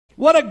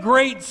What a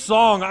great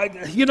song.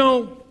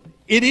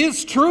 It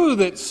is true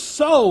that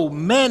so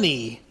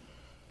many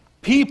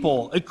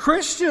people,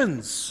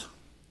 Christians,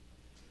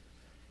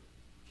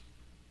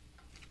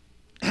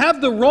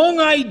 have the wrong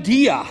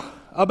idea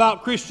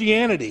about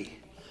Christianity.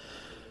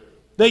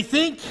 They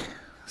think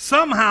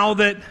somehow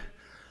that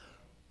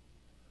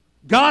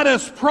God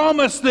has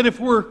promised that if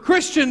we're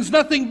Christians,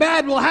 nothing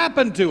bad will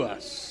happen to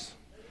us.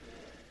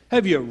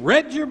 Have you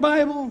read your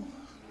Bible?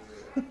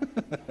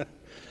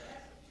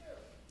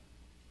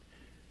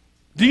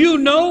 Do you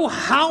know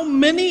how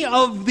many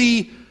of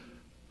the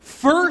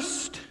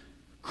first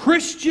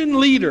Christian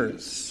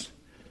leaders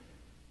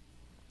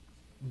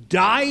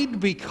died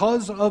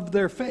because of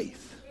their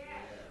faith?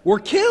 Were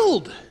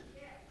killed,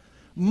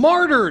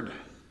 martyred.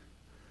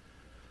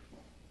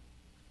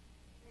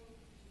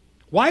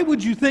 Why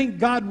would you think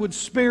God would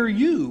spare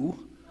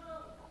you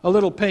a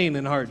little pain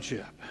and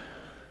hardship?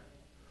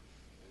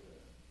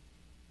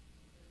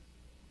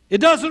 It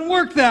doesn't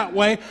work that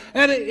way,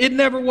 and it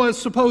never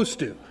was supposed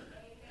to.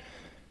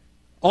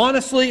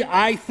 Honestly,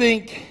 I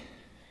think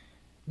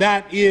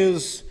that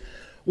is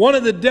one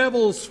of the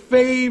devil's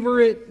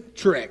favorite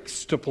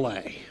tricks to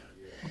play.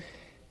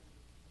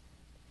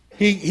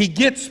 He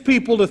gets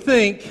people to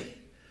think,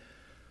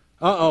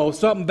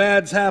 something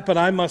bad's happened,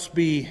 I must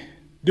be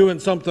doing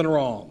something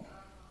wrong.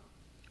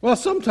 Well,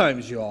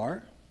 sometimes you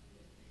are.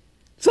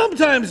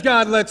 Sometimes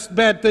God lets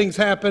bad things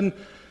happen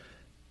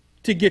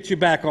to get you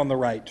back on the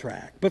right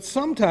track. But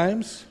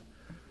sometimes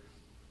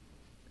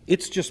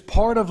it's just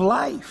part of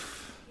life.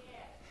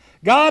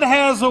 God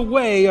has a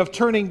way of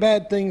turning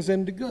bad things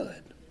into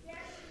good.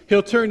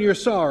 He'll turn your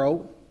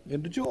sorrow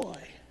into joy,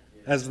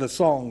 as the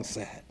song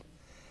said.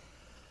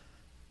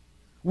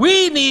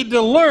 We need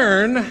to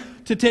learn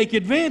to take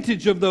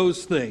advantage of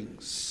those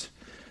things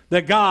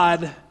that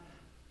God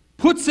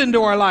puts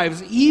into our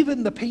lives,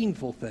 even the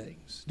painful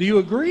things. Do you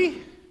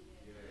agree?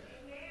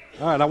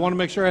 All right, I want to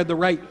make sure I had the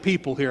right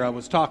people here I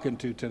was talking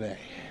to today.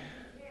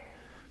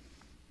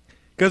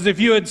 Because if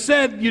you had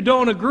said you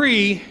don't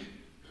agree,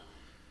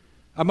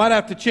 I might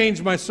have to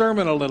change my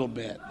sermon a little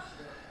bit.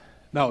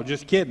 No,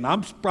 just kidding.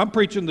 I'm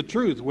preaching the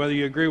truth, whether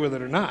you agree with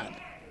it or not.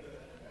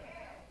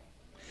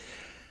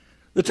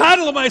 The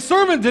title of my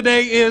sermon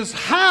today is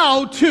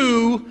How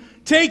to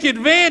Take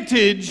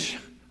Advantage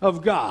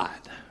of God.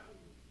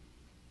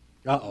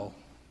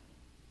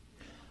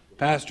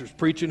 Pastor's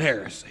preaching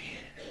heresy.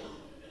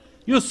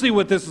 You'll see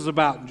what this is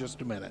about in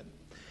just a minute.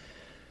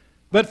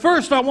 But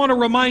first, I want to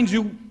remind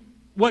you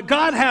what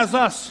God has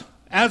us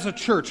as a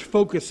church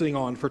focusing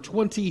on for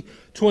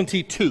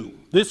 2022,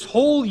 this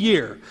whole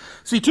year.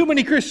 See, too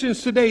many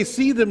Christians today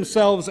see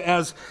themselves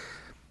as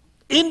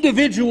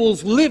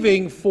individuals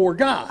living for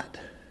God.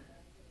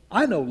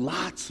 I know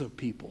lots of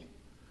people.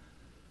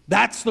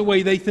 That's the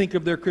way they think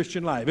of their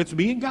Christian life. It's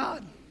me and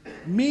God.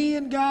 Me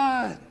and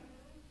God.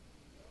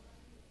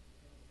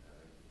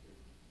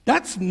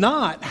 That's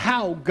not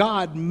how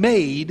God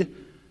made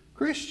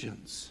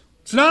Christians.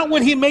 It's not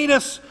what He made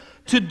us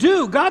to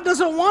do. God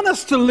doesn't want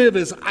us to live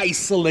as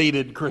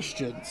isolated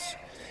Christians.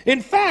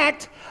 In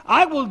fact,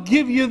 I will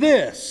give you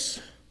this.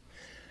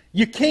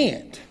 You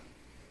can't.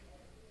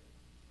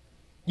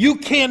 You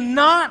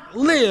cannot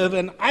live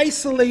an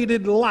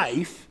isolated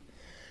life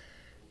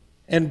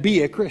and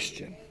be a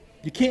Christian.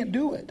 You can't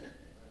do it.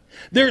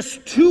 There's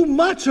too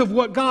much of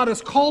what God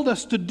has called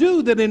us to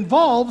do that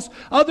involves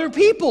other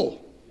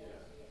people.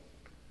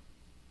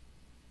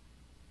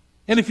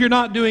 And if you're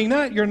not doing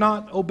that, you're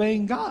not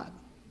obeying God.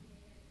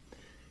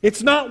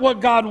 It's not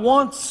what God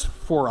wants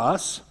for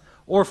us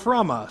or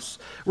from us.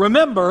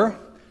 Remember,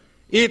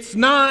 it's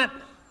not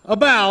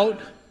about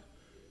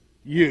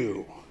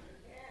you.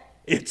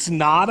 It's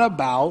not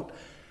about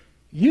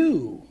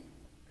you.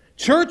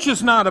 Church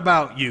is not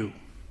about you.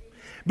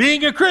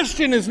 Being a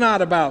Christian is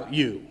not about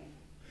you.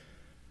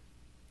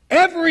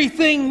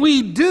 Everything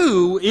we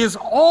do is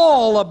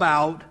all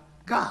about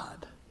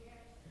God.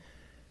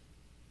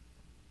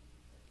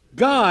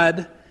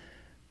 God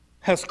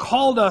has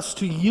called us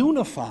to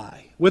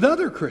unify with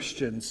other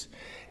Christians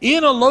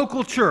in a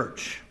local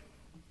church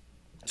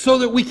so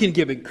that we can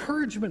give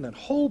encouragement and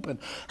hope and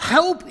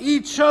help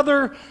each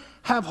other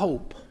have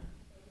hope.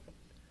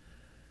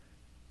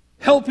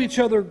 Help each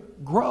other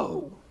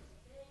grow.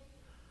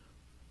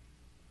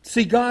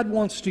 See, God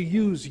wants to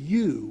use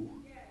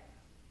you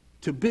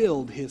to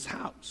build His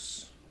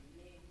house.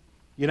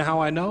 You know how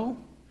I know?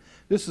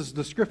 This is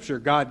the scripture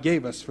God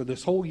gave us for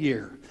this whole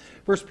year.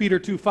 1 Peter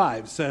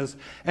 2:5 says,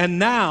 "And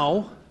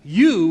now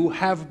you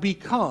have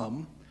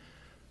become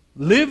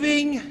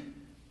living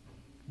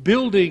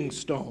building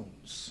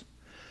stones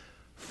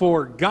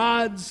for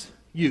God's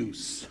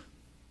use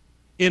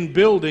in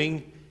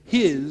building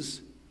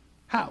His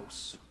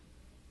house."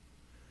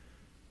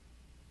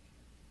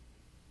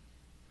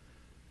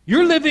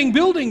 You're living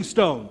building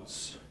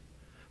stones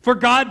for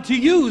God to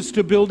use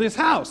to build His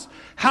house.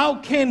 How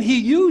can He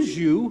use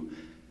you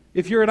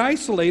if you're an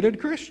isolated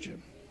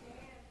Christian?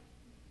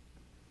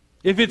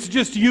 If it's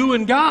just you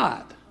and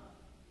God?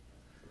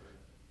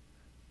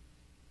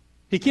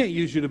 He can't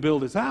use you to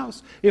build His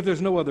house if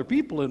there's no other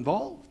people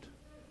involved.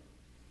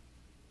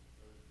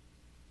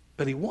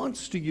 but He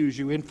wants to use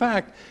you. In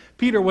fact,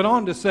 Peter went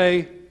on to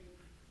say,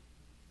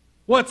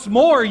 what's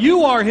more,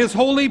 you are His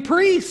holy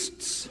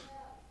priests.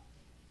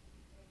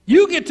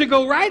 You get to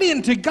go right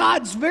into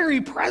God's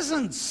very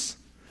presence,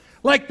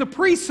 like the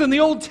priests in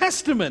the Old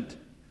Testament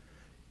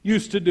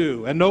used to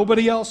do, and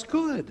nobody else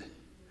could.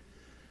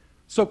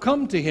 So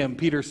come to Him,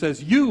 Peter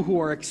says, you who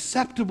are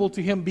acceptable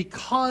to Him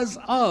because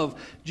of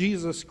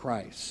Jesus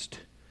Christ,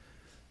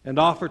 and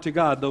offer to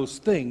God those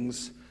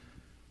things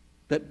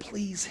that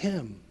please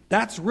Him.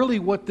 That's really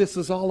what this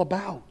is all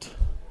about.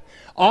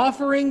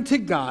 Offering to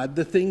God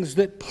the things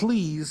that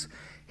please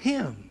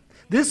Him.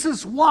 This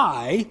is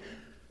why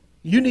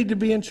you need to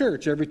be in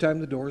church every time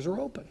the doors are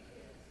open.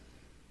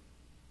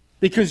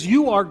 Because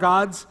you are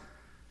God's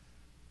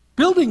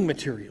building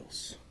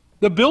materials.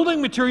 The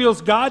building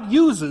materials God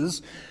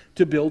uses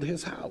to build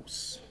His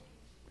house.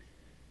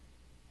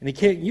 And He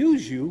can't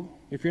use you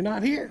if you're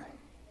not here.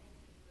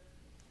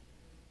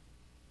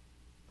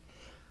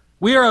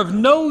 We are of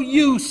no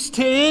use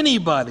to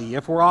anybody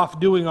if we're off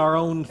doing our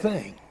own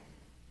thing,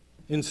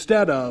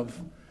 instead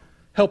of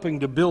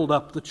helping to build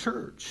up the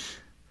church.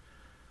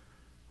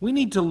 We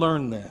need to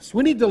learn this.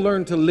 We need to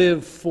learn to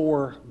live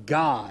for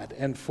God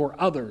and for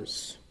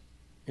others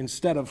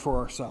instead of for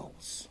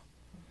ourselves.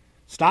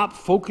 Stop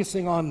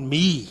focusing on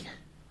me.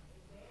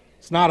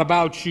 It's not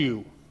about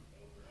you.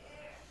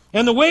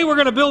 And the way we're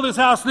going to build His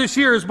house this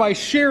year is by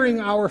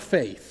sharing our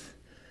faith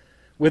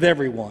with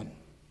everyone.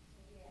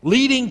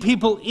 Leading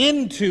people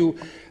into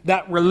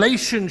that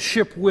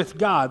relationship with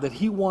God that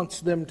He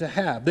wants them to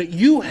have, that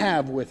you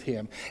have with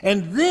Him.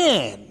 And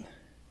then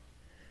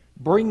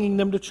bringing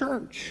them to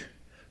church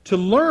to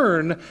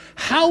learn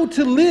how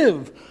to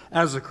live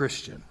as a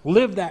Christian.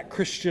 Live that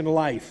Christian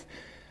life.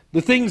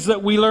 The things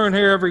that we learn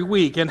here every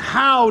week, and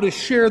how to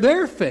share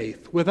their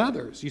faith with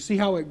others. You see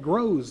how it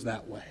grows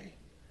that way.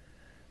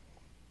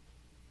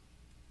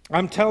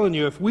 I'm telling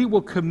you, if we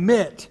will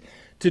commit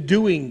to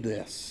doing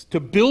this, to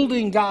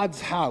building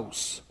God's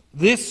house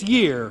this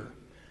year,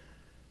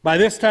 by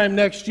this time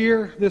next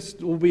year, this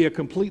will be a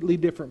completely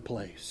different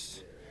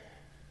place.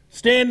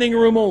 Standing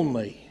room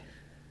only.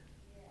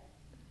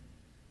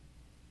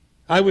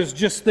 I was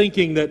just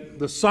thinking that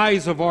the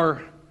size of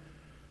our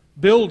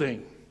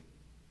building,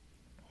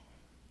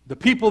 the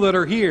people that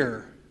are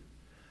here,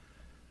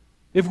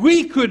 if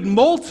we could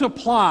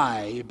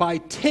multiply by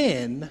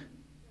 10,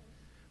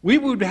 we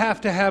would have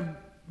to have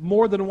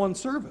more than one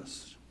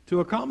service to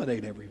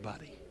accommodate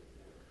everybody.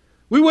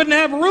 We wouldn't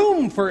have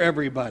room for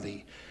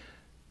everybody.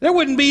 There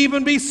wouldn't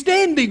even be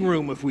standing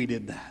room if we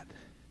did that.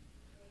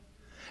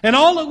 And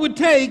all it would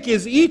take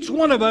is each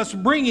one of us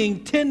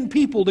bringing 10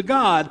 people to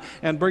God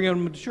and bringing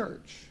them to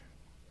church.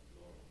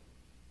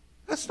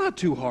 That's not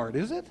too hard,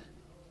 is it?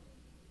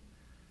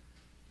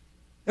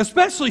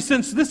 Especially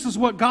since this is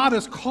what God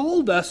has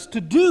called us to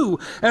do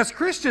as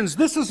Christians.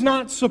 This is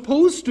not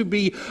supposed to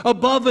be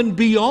above and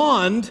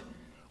beyond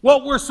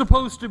what we're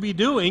supposed to be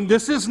doing.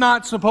 This is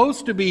not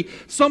supposed to be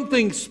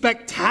something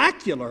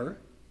spectacular.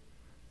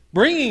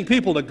 Bringing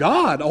people to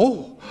God.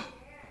 Oh,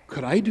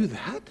 could I do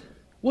that?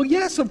 Well,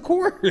 yes, of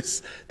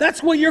course.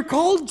 That's what you're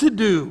called to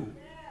do.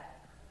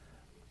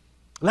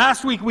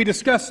 Last week we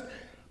discussed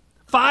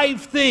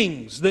 5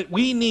 things that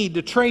we need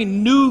to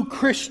train new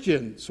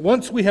Christians.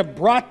 Once we have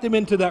brought them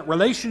into that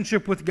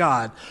relationship with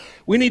God,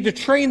 we need to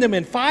train them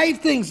in 5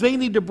 things they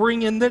need to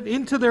bring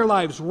into their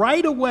lives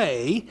right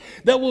away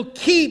that will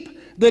keep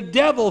the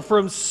devil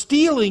from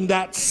stealing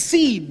that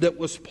seed that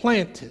was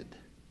planted.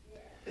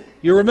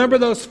 You remember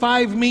those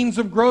 5 means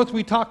of growth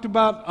we talked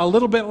about a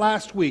little bit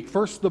last week.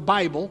 First, the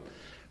Bible.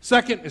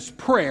 Second is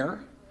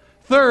prayer.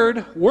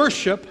 Third,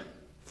 worship.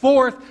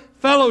 Fourth,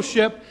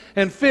 fellowship.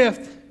 And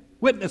fifth,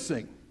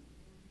 witnessing.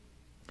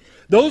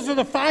 Those are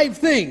the 5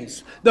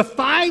 things, the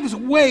 5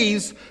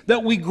 ways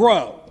that we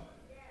grow.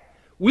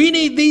 We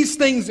need these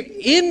things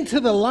into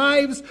the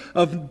lives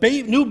of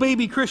new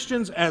baby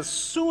Christians as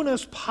soon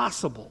as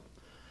possible.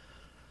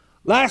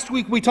 Last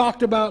week we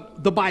talked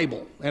about the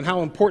Bible and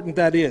how important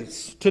that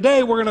is.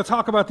 Today we're going to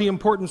talk about the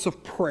importance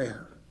of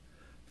prayer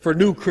for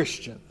new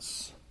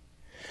Christians.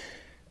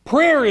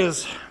 Prayer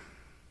is,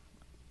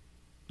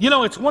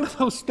 it's one of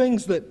those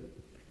things that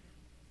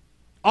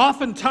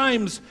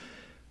oftentimes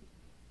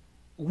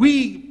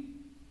we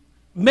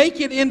make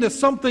it into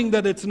something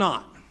that it's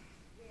not.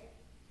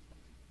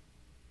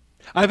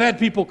 I've had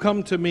people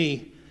come to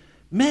me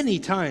many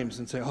times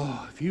and say,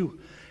 "Oh,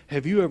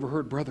 have you ever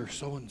heard Brother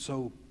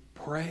so-and-so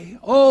pray?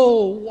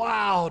 Oh,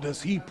 wow,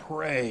 does he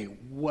pray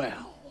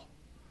well?"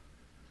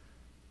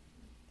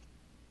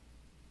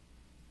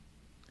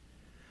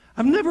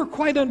 I've never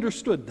quite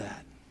understood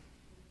that.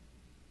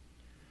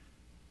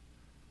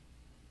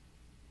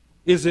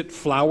 Is it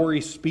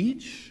flowery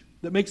speech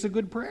that makes a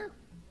good prayer?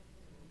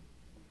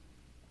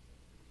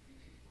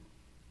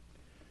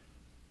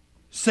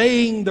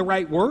 Saying the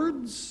right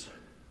words?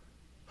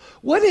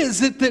 What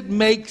is it that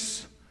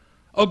makes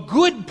a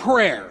good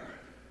prayer?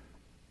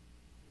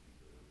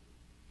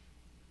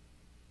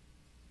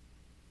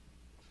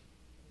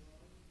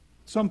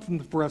 Something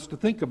for us to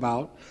think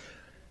about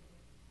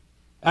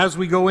as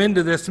we go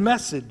into this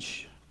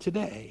message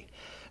today.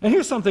 And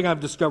here's something I've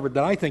discovered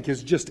that I think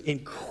is just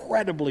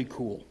incredibly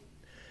cool.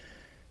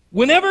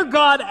 Whenever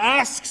God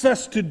asks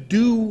us to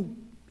do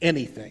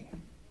anything,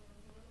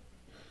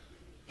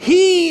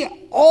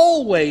 He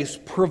always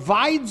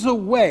provides a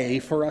way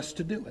for us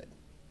to do it.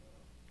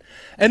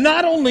 And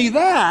not only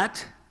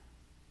that,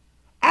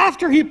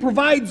 after He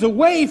provides a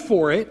way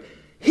for it,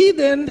 He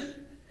then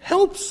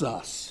helps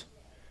us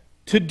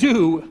to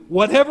do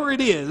whatever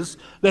it is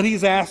that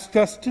He's asked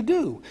us to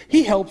do.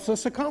 He helps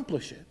us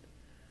accomplish it.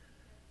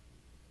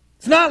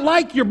 It's not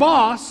like your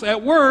boss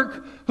at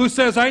work who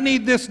says, I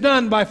need this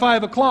done by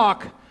 5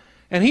 o'clock,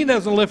 and he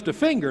doesn't lift a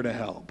finger to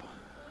help.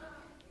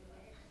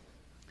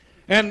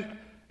 And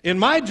in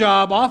my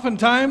job,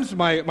 oftentimes,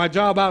 my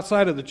job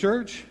outside of the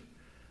church,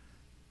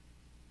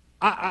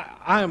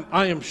 I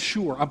am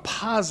sure, I'm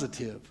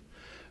positive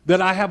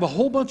that I have a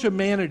whole bunch of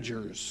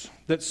managers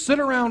that sit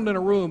around in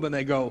a room and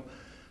they go,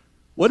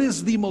 what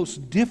is the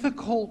most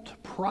difficult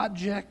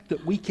project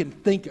that we can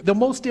think of? The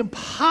most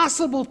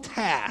impossible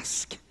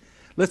task?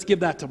 Let's give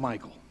that to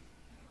Michael.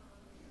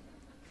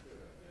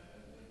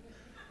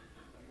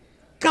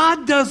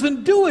 God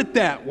doesn't do it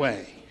that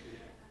way.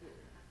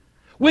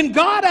 When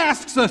God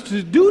asks us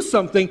to do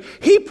something,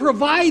 He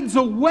provides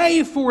a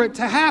way for it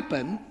to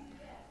happen,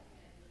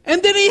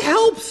 and then He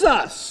helps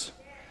us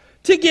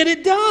to get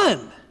it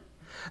done.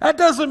 That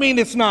doesn't mean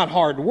it's not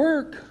hard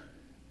work.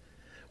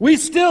 We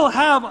still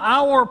have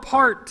our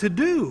part to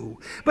do.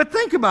 But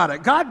think about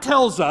it. God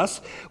tells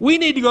us we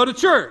need to go to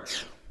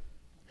church.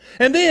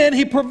 And then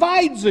He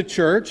provides a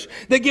church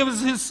that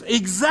gives us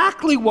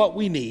exactly what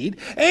we need,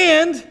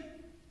 and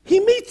He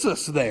meets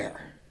us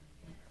there.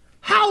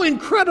 How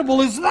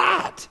incredible is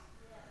that?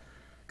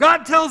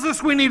 God tells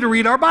us we need to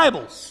read our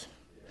Bibles.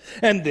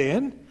 And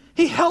then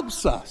He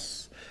helps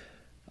us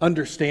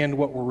understand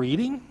what we're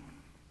reading,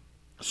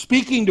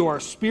 speaking to our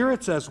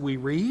spirits as we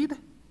read.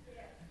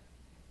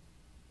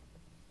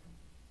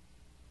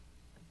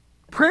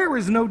 Prayer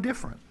is no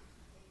different.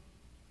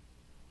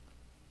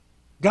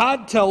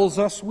 God tells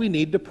us we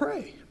need to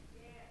pray.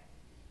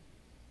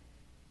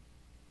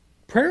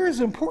 Prayer is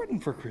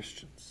important for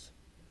Christians.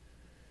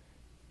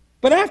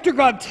 But after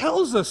God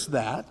tells us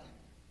that,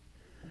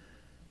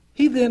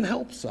 He then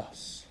helps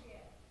us.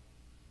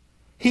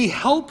 He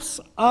helps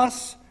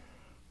us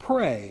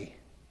pray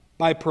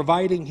by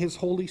providing His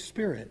Holy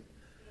Spirit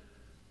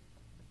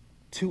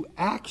to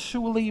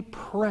actually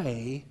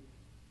pray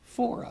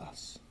for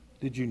us.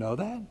 Did you know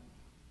that?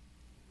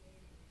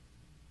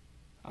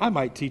 I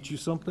might teach you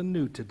something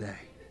new today.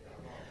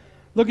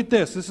 Look at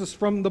this. This is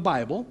from the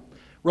Bible.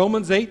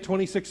 Romans 8,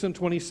 26 and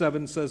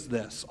 27 says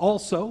this.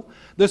 Also,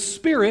 the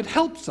Spirit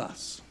helps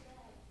us.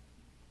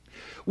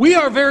 We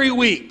are very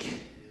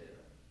weak,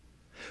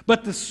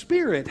 but the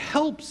Spirit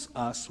helps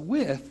us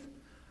with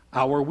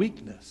our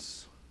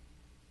weakness.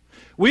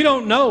 We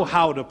don't know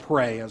how to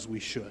pray as we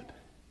should,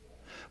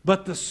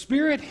 but the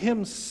Spirit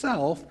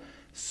Himself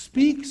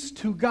speaks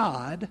to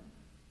God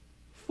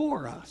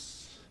for us.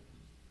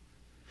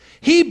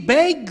 He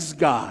begs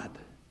God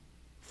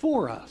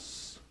for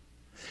us,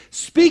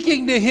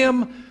 speaking to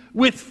Him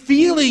with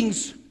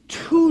feelings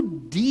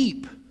too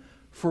deep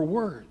for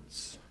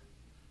words.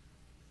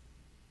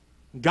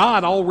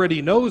 God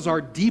already knows our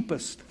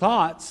deepest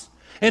thoughts,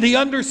 and He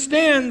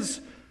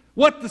understands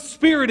what the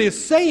Spirit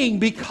is saying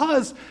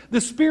because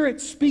the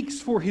Spirit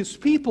speaks for His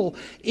people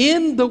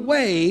in the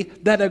way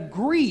that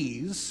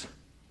agrees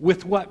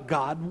with what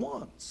God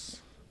wants.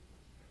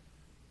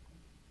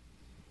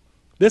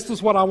 This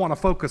is what I want to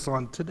focus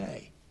on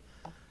today.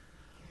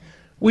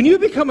 When you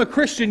become a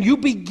Christian, you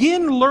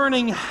begin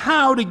learning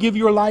how to give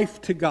your life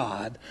to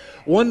God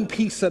one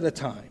piece at a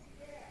time.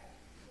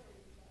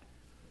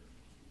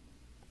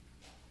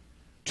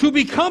 To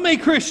become a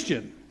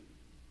Christian,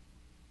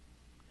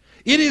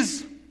 it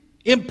is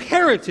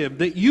imperative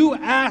that you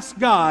ask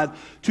God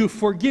to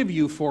forgive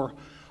you for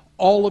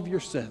all of your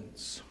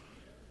sins.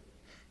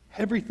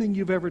 Everything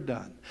you've ever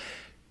done.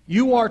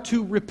 You are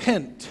to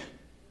repent.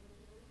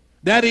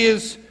 That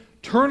is,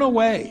 turn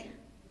away.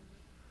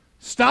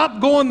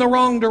 Stop going the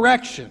wrong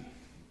direction.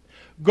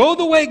 Go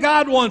the way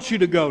God wants you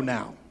to go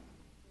now.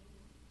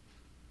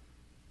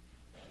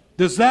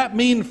 Does that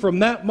mean from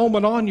that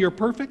moment on you're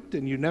perfect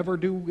and you never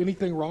do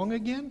anything wrong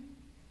again?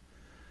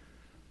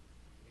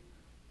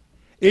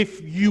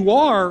 If you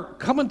are,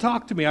 come and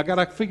talk to me. I got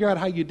to figure out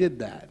how you did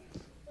that.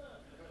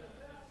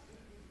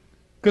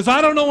 Because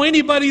I don't know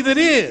anybody that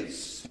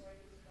is.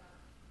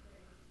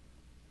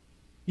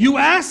 You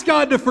ask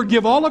God to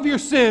forgive all of your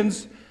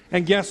sins,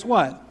 and guess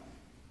what?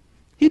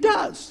 He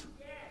does.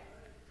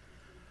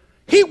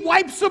 He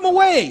wipes them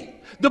away.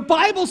 The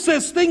Bible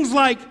says things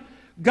like,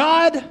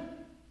 God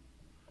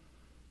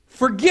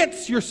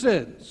forgets your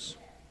sins.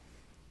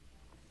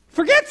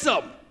 Forgets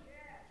them.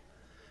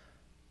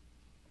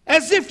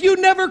 As if you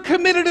never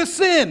committed a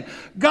sin.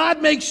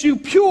 God makes you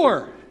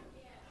pure,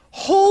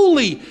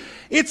 holy.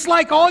 It's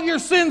like all your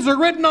sins are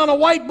written on a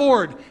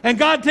whiteboard, and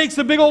God takes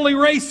a big old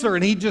eraser,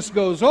 and He just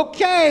goes,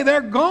 okay,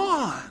 they're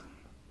gone.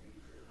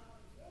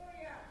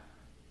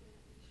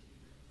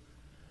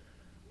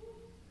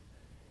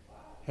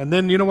 And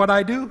then you know what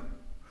I do?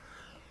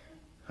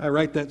 I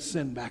write that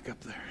sin back up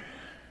there.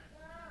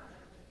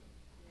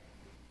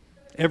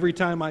 Every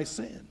time I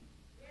sin.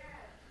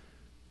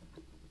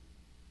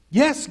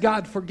 Yes,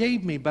 God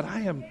forgave me, but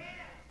I am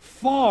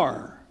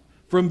far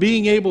from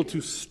being able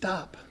to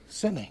stop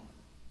sinning.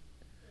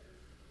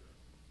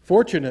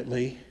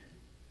 Fortunately,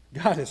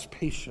 God is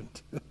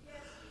patient.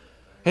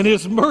 And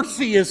His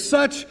mercy is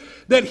such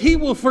that He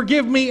will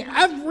forgive me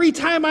every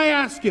time I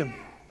ask Him.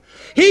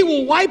 He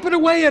will wipe it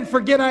away and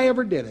forget I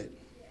ever did it.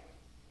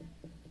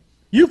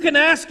 You can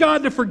ask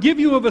God to forgive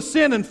you of a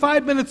sin and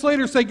 5 minutes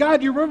later say,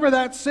 God, you remember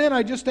that sin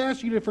I just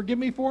asked you to forgive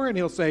me for? And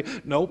He'll say,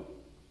 nope.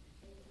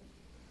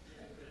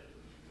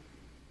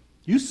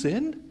 You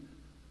sinned?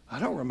 I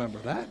don't remember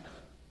that.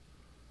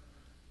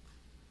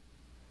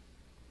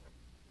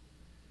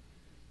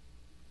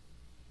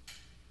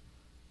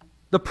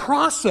 The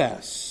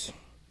process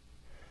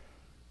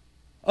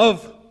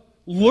of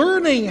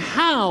learning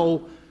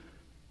how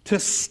to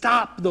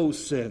stop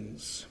those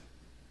sins,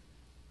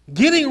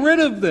 getting rid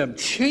of them,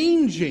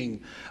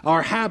 changing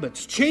our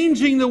habits,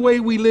 changing the way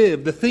we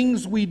live, the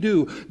things we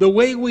do, the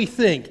way we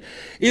think,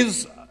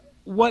 is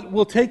what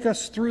will take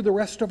us through the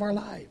rest of our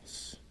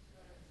lives.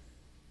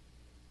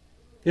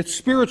 It's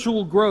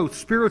spiritual growth,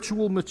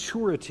 spiritual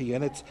maturity,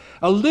 and it's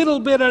a little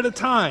bit at a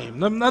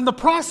time. And the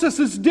process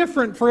is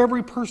different for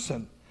every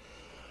person.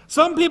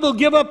 Some people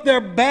give up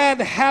their bad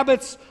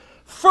habits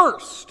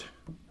first.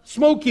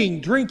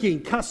 Smoking,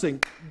 drinking,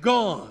 cussing,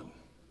 gone.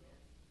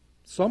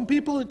 Some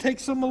people, it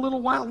takes them a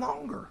little while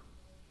longer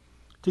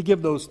to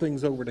give those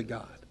things over to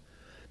God.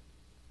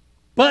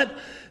 But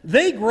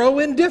they grow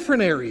in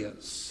different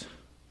areas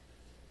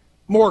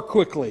more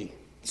quickly.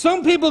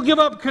 Some people give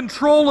up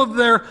control of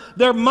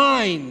their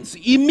minds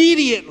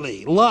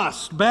immediately.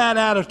 Lust, bad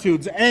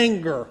attitudes,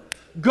 anger,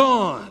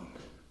 gone.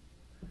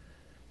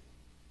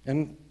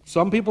 And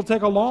some people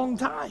take a long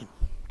time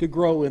to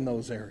grow in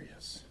those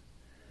areas.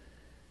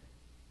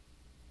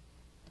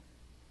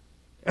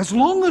 As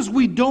long as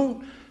we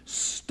don't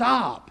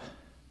stop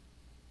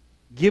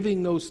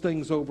giving those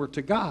things over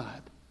to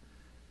God,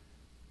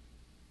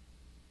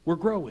 we're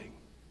growing.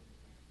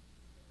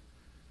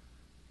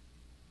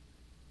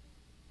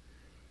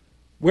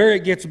 Where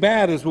it gets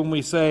bad is when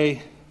we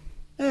say,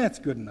 it's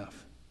good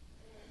enough.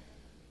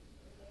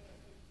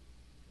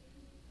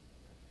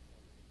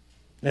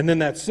 And then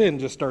that sin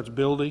just starts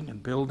building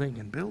and building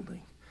and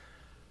building.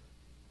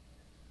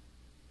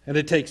 And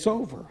it takes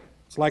over.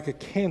 It's like a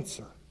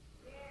cancer.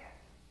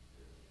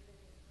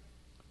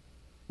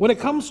 When it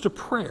comes to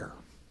prayer,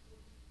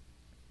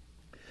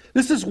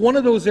 this is one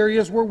of those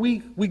areas where we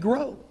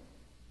grow.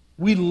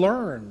 We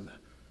learn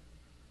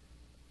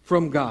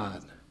from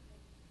God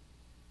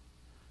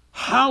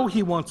how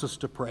He wants us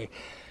to pray.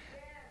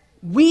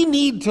 We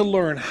need to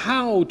learn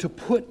how to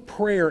put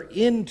prayer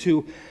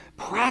into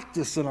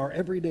practice in our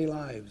everyday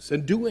lives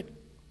and do it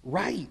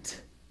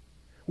right.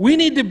 We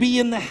need to be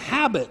in the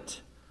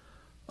habit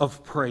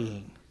of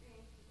praying.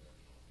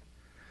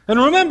 And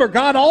remember,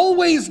 God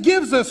always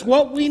gives us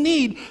what we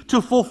need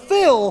to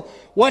fulfill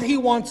what He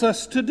wants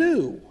us to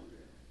do.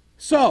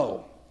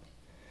 So,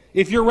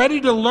 if you're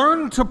ready to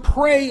learn to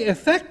pray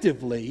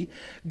effectively,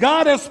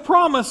 God has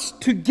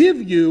promised to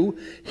give you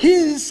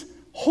His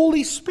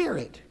Holy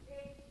Spirit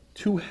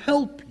to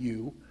help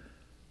you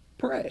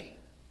pray.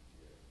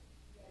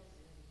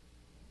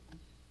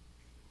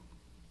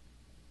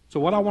 So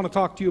what I want to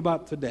talk to you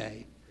about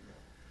today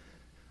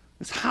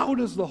is how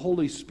does the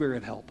Holy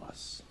Spirit help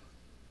us?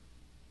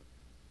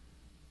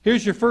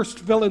 Here's your first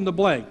fill in the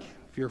blank,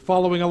 if you're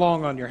following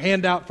along on your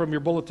handout from your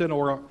bulletin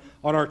or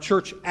on our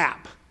church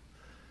app.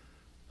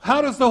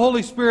 How does the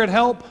Holy Spirit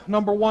help?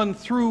 Number one,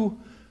 through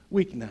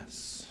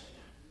weakness.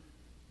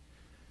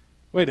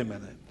 Wait a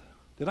minute.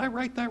 Did I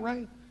write that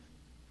right?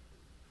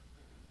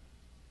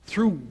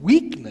 Through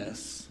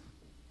weakness?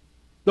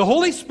 The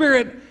Holy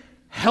Spirit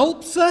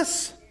helps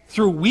us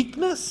through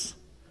weakness?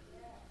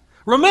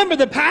 Remember,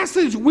 the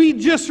passage we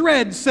just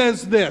read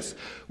says this: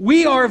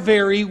 we are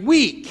very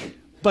weak,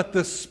 but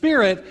the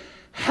Spirit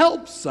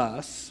helps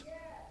us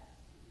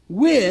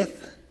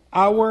with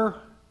our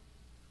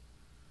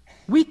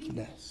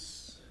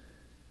weakness.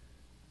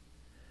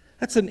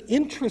 That's an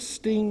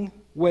interesting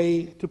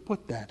way to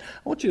put that.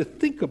 I want you to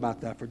think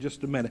about that for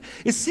just a minute.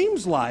 It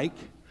seems like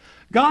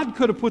God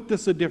could have put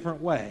this a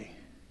different way.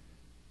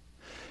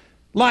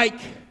 Like,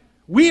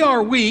 we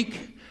are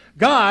weak,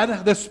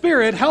 God, the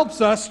Spirit,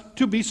 helps us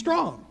to be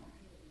strong.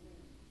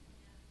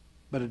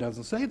 But it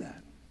doesn't say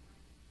that.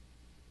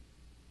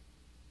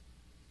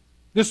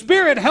 The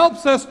Spirit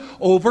helps us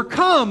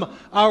overcome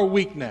our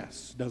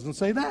weakness. Doesn't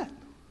say that.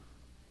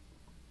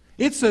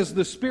 It says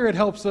the Spirit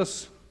helps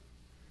us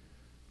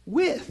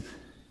with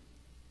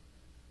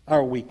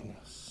our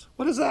weakness.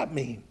 What does that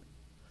mean?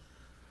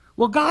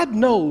 Well, God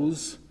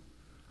knows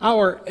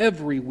our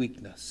every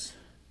weakness.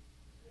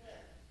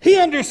 He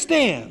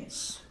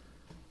understands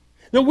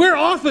that we're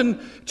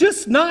often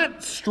just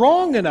not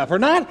strong enough or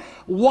not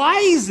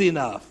wise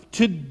enough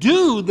to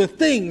do the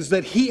things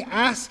that He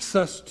asks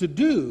us to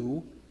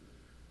do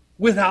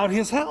without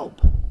His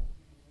help.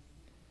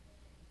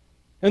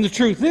 And the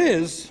truth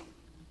is,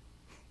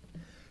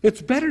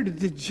 it's better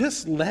to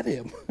just let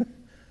him.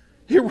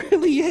 It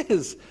really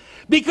is.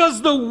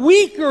 Because the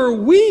weaker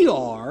we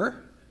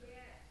are,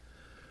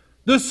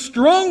 the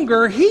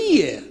stronger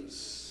he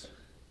is.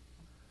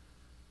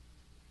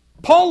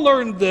 Paul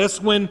learned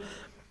this when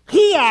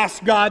he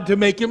asked God to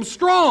make him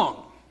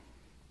strong.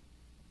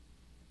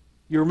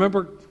 You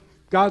remember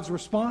God's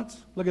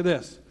response? Look at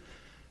this.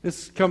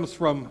 This comes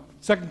from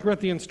 2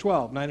 Corinthians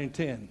 12, 9 and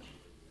 10.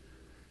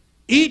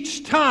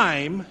 Each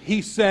time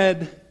he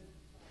said,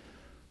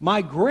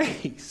 my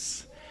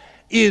grace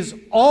is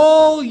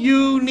all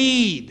you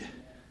need.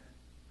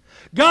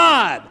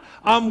 God,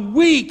 I'm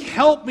weak.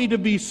 Help me to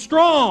be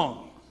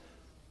strong.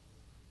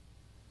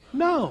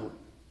 No,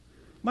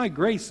 my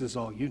grace is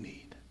all you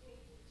need.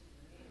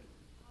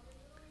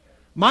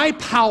 My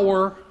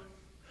power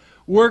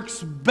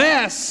works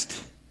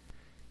best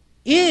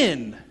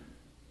in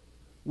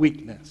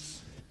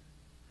weakness.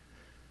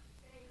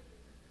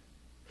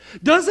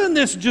 Doesn't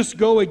this just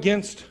go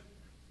against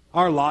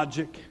our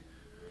logic?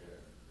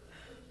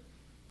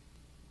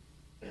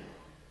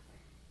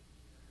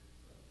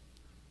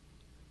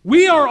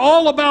 We are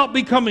all about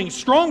becoming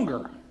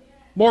stronger,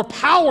 more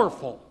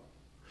powerful.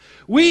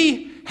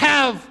 We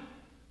have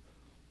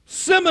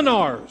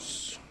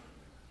seminars,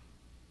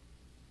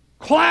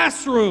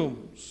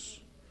 classrooms.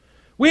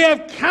 We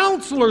have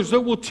counselors that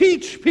will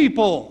teach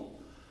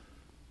people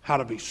how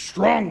to be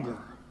stronger.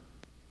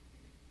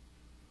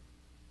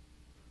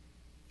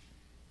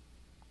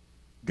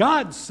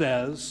 God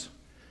says,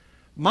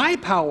 my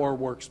power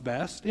works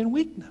best in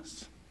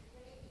weakness.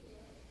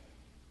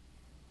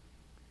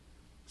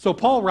 So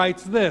Paul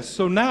writes this,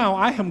 so now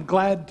I am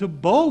glad to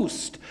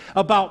boast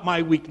about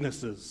my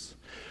weaknesses,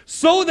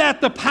 so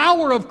that the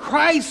power of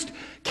Christ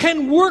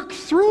can work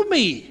through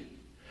me.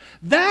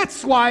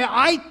 That's why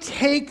I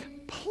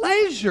take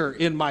pleasure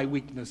in my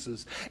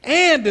weaknesses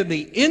and in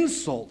the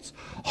insults,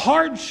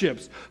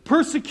 hardships,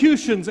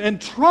 persecutions,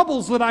 and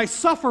troubles that I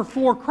suffer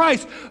for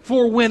Christ.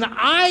 For when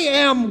I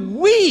am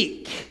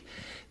weak,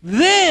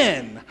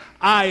 then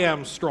I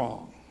am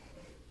strong.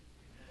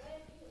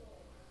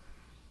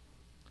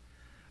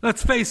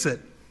 Let's face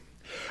it,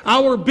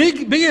 our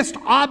biggest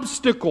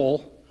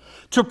obstacle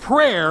to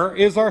prayer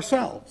is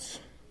ourselves.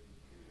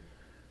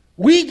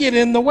 We get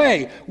in the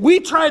way. We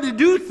try to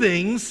do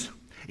things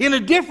in a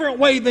different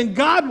way than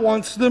God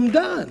wants them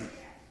done.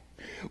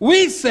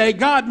 We say,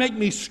 God, make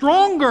me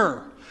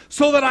stronger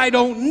so that I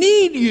don't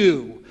need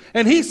you.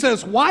 And he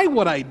says, why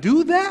would I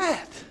do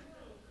that?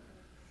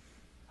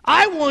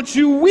 I want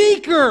you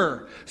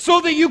weaker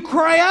so that you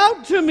cry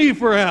out to me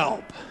for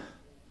help.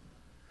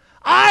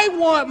 I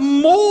want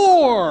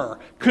more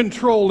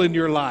control in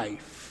your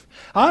life.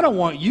 I don't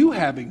want you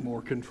having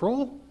more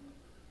control.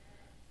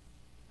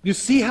 You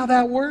see how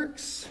that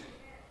works?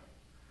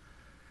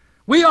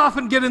 We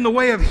often get in the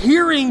way of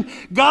hearing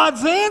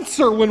God's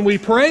answer when we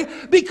pray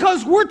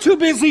because we're too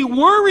busy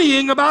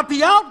worrying about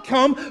the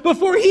outcome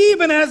before he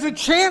even has a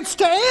chance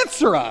to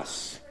answer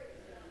us.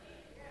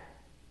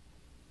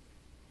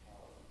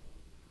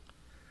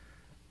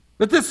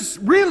 But this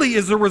really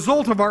is a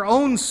result of our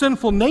own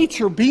sinful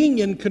nature being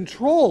in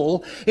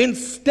control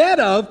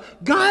instead of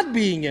God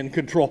being in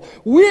control.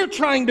 We're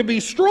trying to be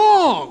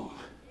strong.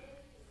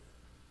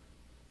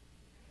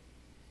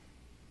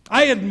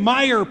 I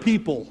admire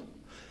people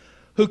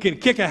who can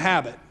kick a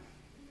habit.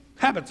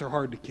 Habits are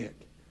hard to kick.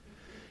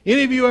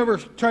 Any of you ever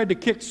tried to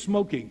kick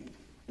smoking?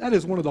 That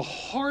is one of the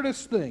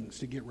hardest things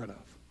to get rid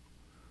of.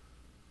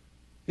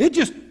 It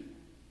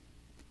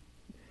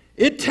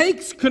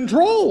takes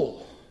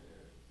control.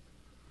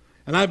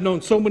 And I've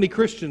known so many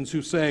Christians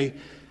who say,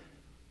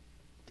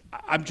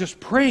 I'm just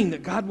praying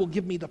that God will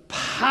give me the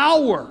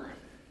power.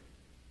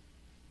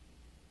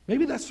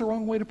 Maybe that's the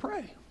wrong way to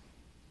pray.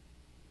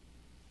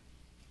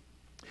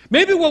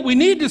 Maybe what we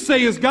need to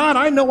say is, God,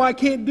 I know I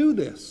can't do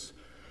this.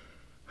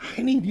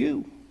 I need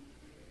you.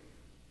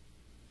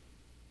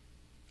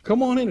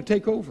 Come on in and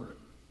take over.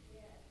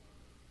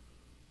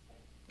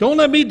 Don't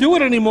let me do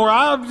it anymore.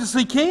 I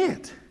obviously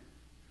can't.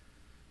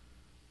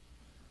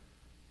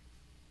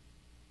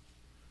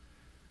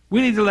 We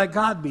need to let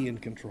God be in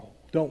control,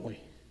 don't we?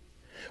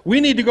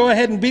 We need to go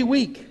ahead and be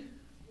weak.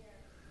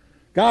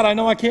 God, I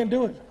know I can't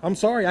do it. I'm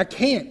sorry, I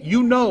can't.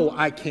 You know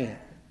I can't.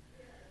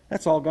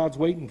 That's all God's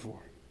waiting for.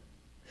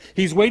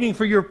 He's waiting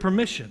for your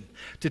permission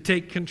to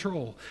take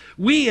control.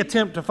 We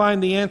attempt to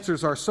find the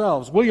answers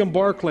ourselves. William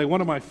Barclay, one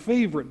of my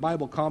favorite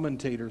Bible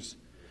commentators,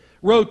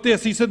 wrote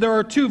this. He said, there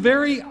are two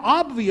very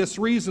obvious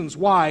reasons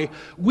why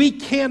we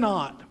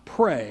cannot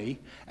pray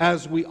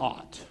as we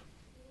ought.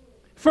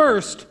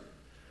 First,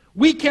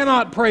 we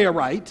cannot pray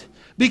aright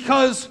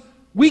because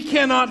we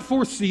cannot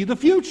foresee the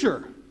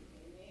future.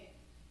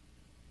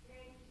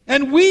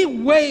 And we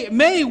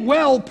may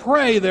well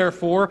pray,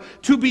 therefore,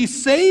 to be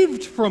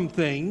saved from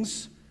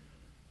things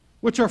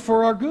which are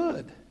for our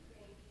good.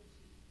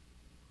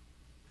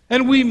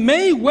 And we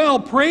may well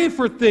pray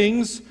for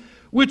things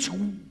which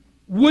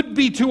would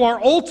be to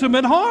our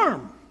ultimate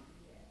harm.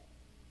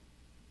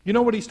 You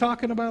know what he's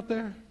talking about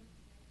there?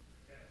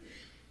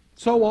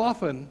 So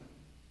often,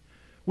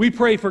 We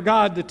pray for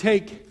God to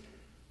take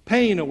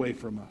pain away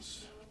from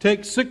us,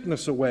 take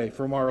sickness away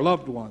from our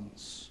loved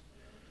ones,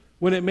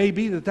 when it may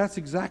be that that's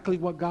exactly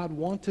what God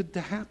wanted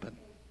to happen.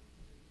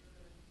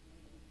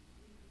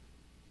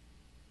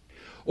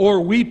 Or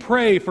we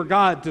pray for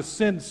God to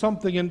send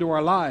something into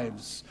our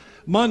lives.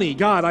 Money,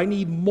 God, I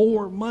need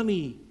more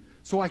money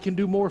so I can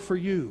do more for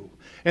you.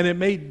 And it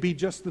may be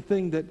just the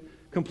thing that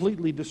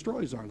completely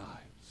destroys our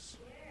lives.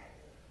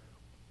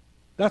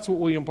 That's what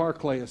William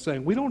Barclay is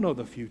saying. We don't know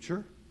the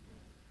future.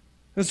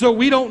 And so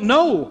we don't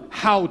know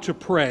how to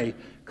pray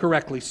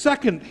correctly.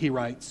 Second, he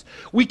writes,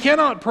 we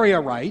cannot pray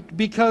aright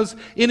because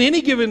in any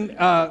given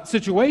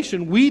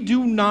situation, we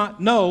do not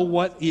know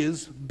what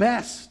is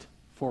best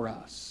for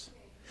us.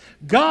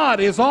 God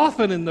is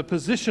often in the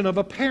position of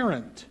a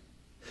parent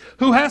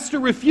who has to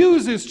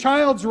refuse his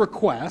child's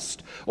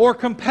request or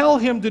compel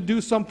him to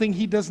do something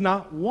he does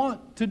not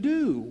want to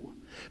do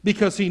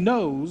because he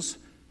knows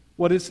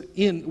what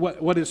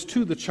is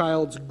to the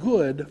child's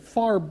good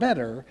far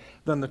better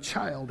than the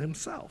child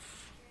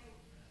himself.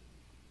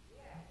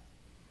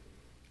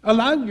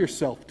 Allow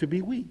yourself to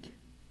be weak.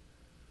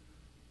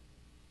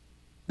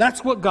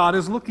 That's what God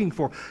is looking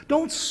for.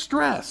 Don't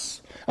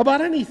stress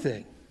about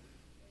anything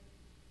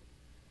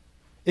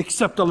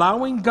except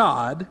allowing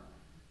God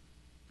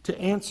to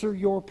answer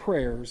your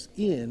prayers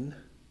in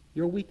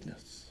your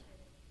weakness.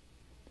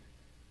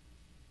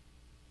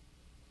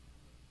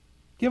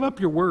 Give up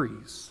your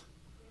worries,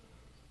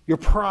 your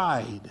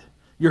pride,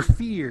 your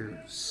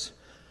fears.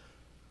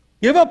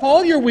 Give up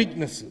all your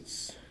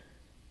weaknesses.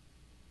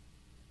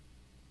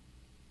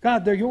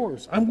 God, they're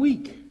yours. I'm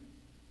weak.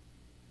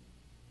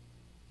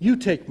 You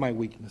take my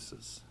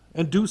weaknesses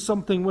and do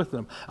something with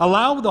them.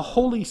 Allow the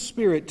Holy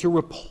Spirit to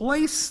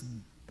replace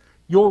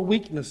your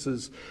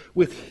weaknesses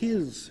with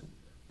His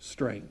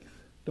strength.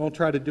 Don't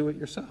try to do it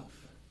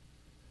yourself.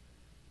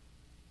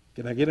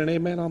 Can I get an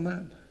amen on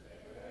that?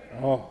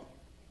 Oh.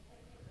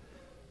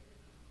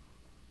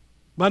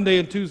 Monday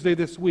and Tuesday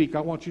this week,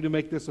 I want you to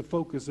make this a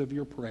focus of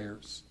your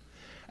prayers.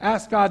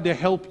 Ask God to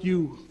help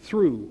you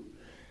through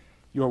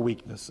your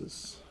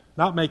weaknesses,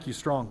 not make you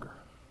stronger.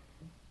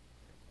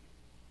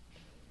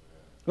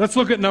 Let's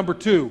look at number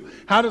 2.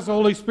 How does the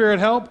Holy Spirit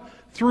help?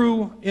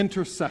 Through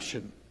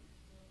intercession.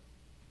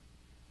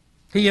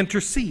 He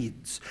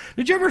intercedes.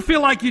 Did you ever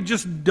feel like you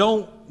just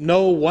don't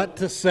know what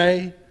to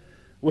say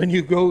when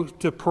you go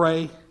to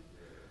pray?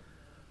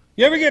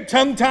 You ever get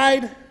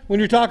tongue-tied when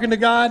you're talking to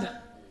God?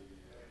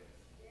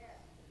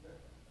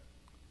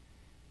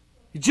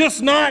 You're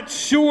just not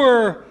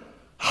sure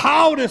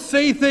how to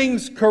say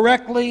things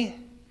correctly?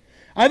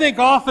 I think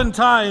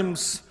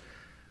oftentimes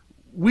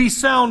we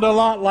sound a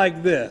lot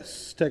like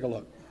this. Take a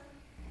look.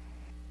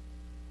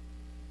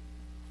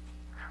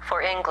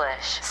 For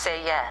English,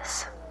 say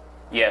yes.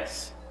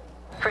 Yes.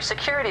 For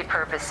security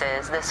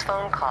purposes, this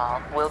phone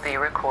call will be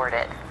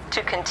recorded.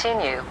 To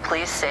continue,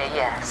 please say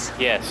yes.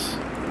 Yes.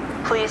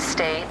 Please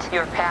state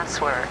your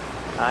password.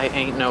 I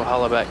ain't no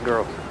hollaback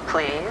girl.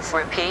 Please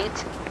repeat.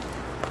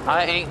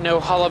 I ain't no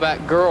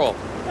hollaback girl.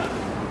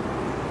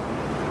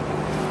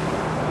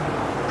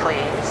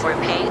 Please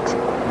repeat.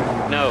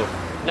 No.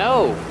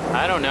 No.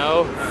 I don't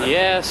know.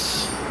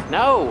 Yes.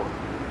 No.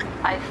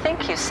 I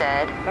think you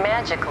said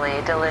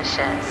magically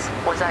delicious.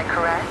 Was I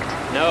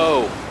correct?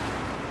 No.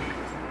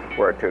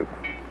 Where to?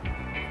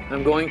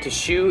 I'm going to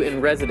shoe in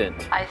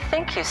resident. I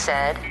think you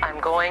said, I'm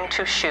going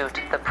to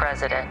shoot the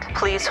president.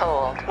 Please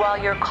hold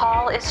while your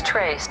call is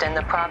traced and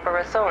the proper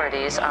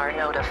authorities are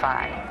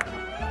notified.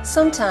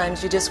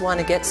 Sometimes you just want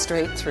to get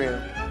straight through.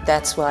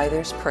 That's why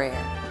there's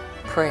prayer.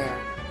 Prayer.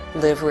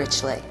 Live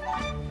richly.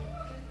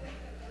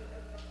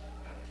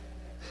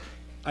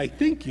 I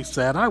think you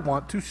said, I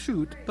want to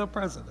shoot the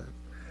president.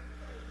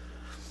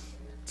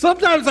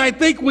 Sometimes I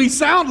think we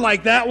sound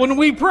like that when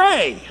we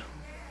pray.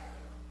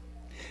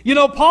 You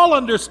know, Paul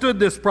understood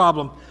this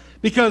problem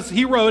because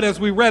he wrote, as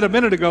we read a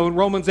minute ago in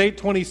Romans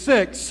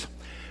 8:26,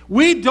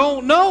 we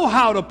don't know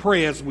how to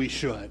pray as we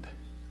should.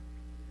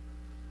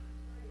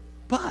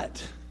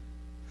 But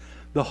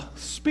the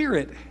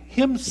Spirit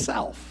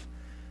Himself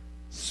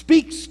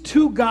speaks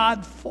to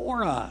God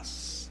for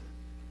us.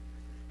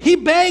 He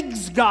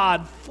begs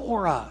God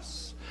for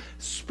us,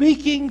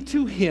 speaking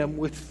to Him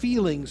with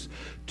feelings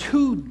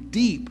too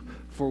deep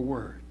for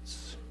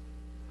words.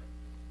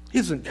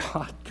 Isn't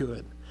God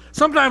good?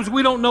 Sometimes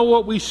we don't know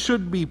what we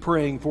should be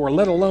praying for,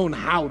 let alone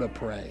how to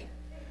pray.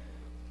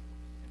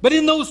 But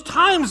in those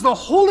times, the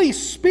Holy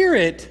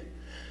Spirit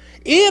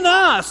in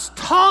us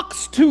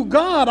talks to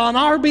God on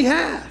our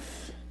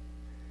behalf.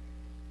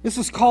 This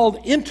is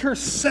called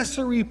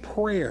intercessory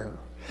prayer.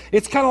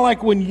 It's kind of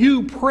like when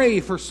you pray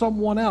for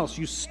someone else.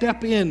 You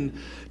step in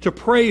to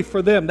pray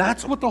for them.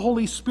 That's what the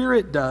Holy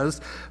Spirit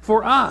does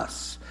for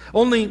us.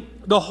 Only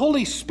the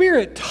Holy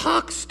Spirit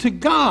talks to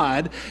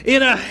God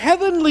in a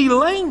heavenly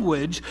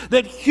language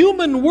that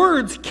human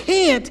words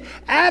can't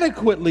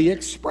adequately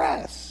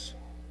express.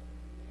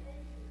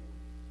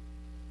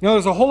 You know,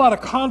 there's a whole lot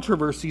of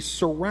controversy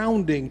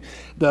surrounding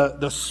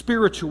the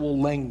spiritual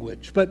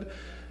language. But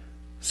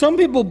Some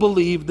people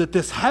believe that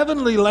this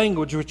heavenly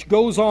language which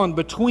goes on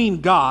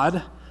between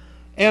God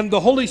and the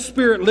Holy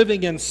Spirit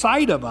living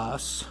inside of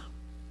us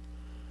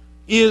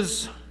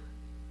is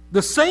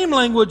the same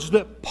language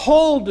that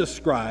Paul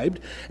described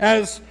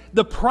as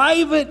the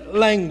private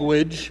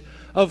language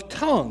of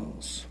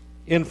tongues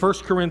in 1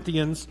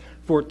 Corinthians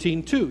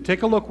 14:2.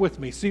 Take a look with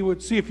me. See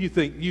if you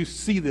think you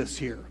see this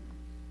here.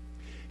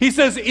 He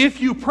says,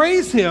 if you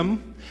praise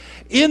him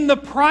in the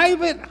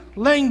private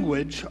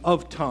language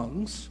of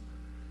tongues,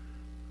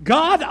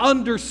 God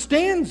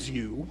understands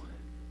you,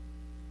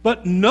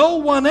 but no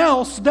one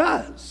else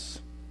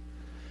does.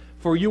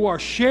 For you are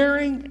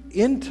sharing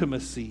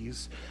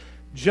intimacies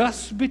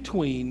just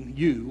between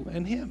you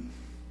and him.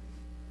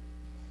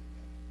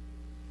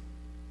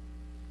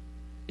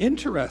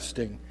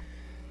 Interesting.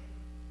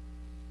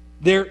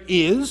 There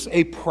is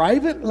a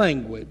private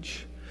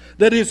language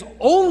that is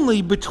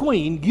only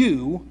between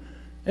you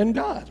and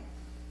God.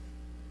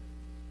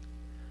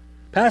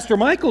 Pastor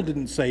Michael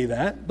didn't say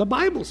that. The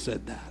Bible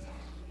said that.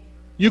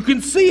 You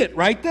can see it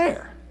right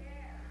there.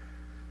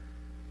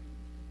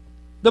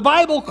 The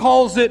Bible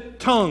calls it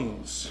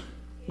tongues,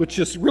 which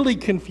is really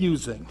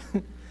confusing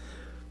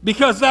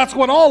because that's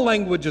what all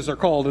languages are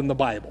called in the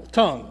Bible,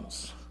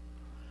 tongues.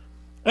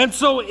 And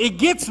so it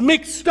gets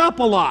mixed up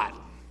a lot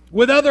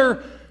with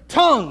other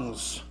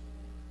tongues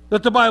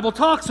that the Bible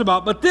talks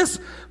about. But this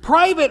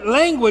private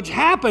language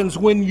happens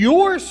when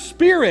your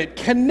spirit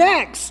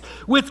connects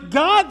with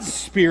God's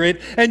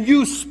Spirit and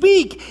you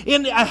speak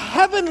in a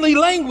heavenly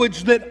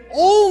language that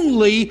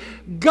only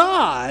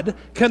God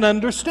can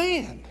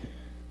understand.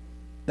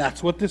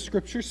 That's what this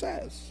scripture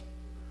says.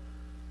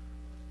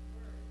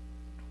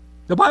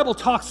 The Bible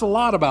talks a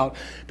lot about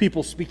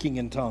people speaking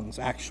in tongues,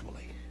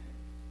 actually.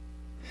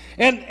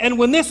 And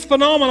when this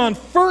phenomenon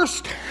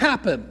first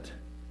happened,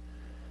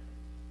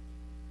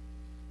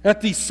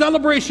 at the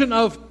celebration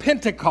of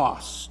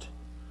Pentecost,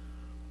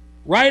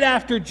 right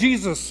after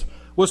Jesus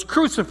was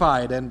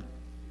crucified and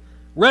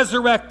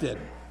resurrected,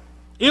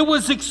 it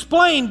was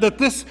explained that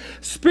this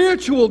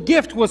spiritual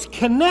gift was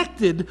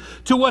connected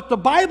to what the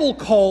Bible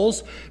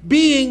calls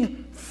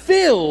being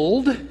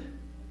filled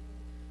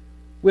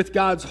with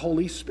God's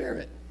Holy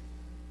Spirit.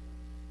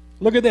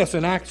 Look at this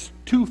in Acts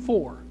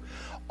 2:4.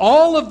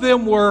 All of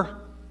them were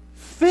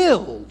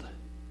filled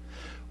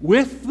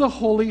with the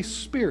Holy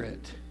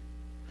Spirit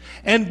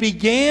and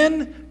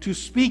began to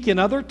speak in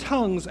other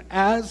tongues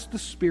as the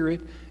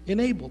Spirit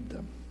enabled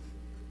them.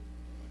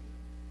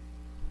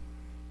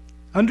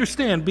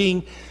 Understand,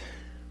 being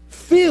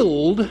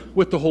filled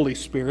with the Holy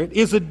Spirit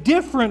is a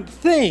different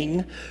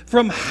thing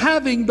from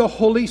having the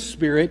Holy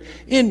Spirit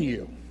in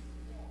you.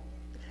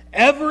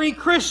 Every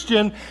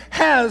Christian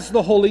has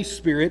the Holy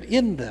Spirit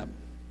in them,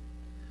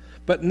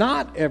 but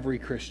not every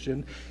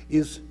Christian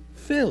is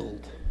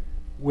filled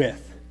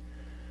with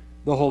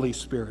the Holy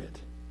Spirit.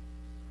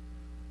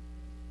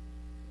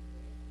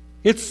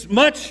 It's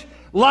much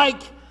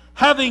like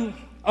having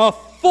a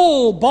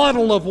full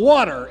bottle of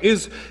water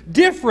is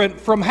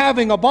different from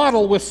having a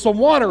bottle with some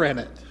water in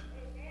it.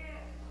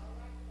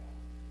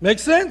 Make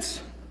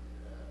sense?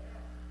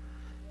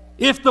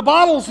 If the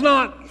bottle's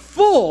not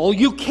full,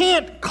 you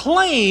can't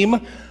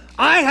claim,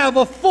 I have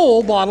a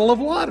full bottle of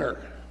water.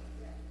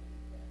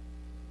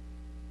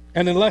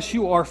 And unless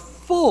you are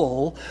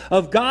full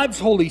of God's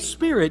Holy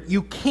Spirit,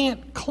 you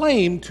can't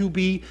claim to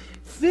be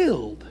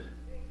filled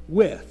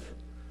with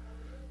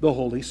the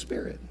Holy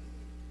Spirit.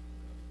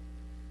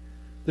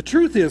 The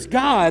truth is,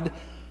 God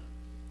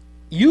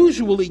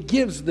usually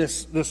gives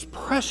this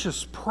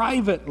precious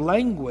private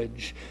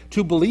language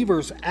to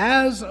believers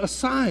as a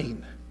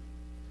sign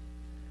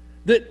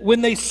that when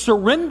they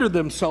surrender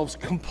themselves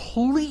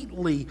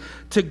completely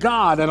to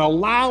God and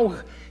allow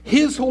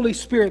His Holy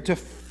Spirit to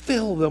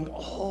fill them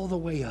all the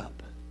way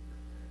up.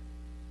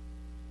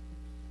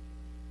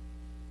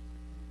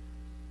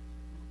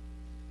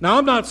 Now,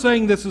 I'm not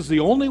saying this is the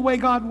only way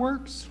God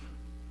works.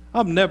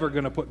 I'm never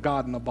going to put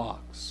God in a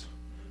box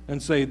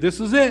and say,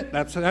 this is it.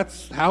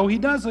 That's how He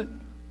does it.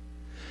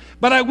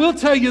 But I will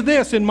tell you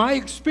this, in my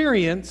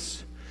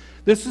experience,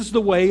 this is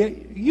the way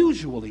it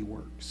usually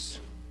works.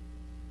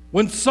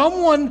 When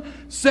someone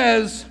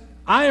says,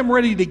 I am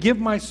ready to give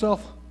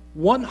myself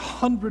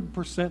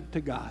 100%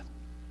 to God,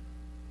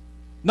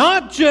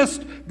 not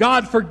just,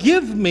 God,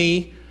 forgive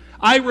me,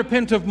 I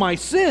repent of my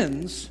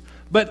sins,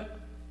 but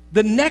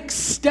the next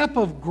step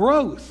of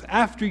growth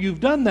after you've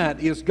done that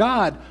is,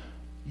 God,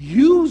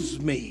 use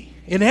me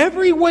in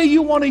every way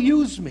you want to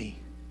use me.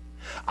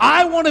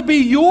 I want to be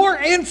your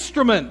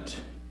instrument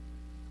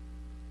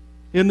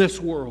in this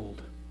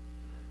world.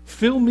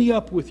 Fill me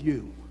up with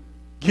you.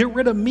 Get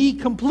rid of me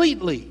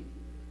completely.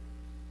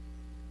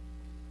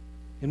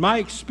 In my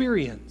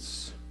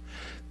experience,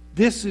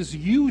 this is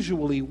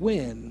usually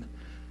when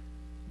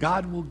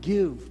God will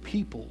give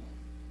people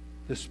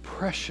this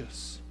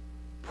precious,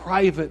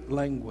 private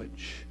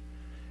language.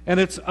 And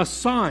it's a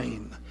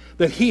sign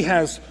that He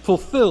has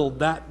fulfilled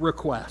that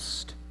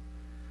request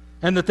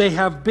and that they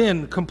have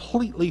been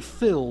completely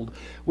filled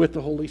with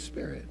the Holy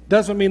Spirit.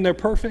 Doesn't mean they're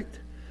perfect.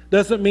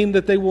 Doesn't mean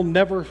that they will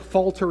never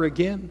falter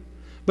again.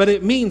 But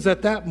it means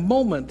at that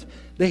moment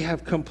they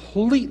have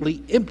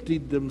completely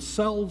emptied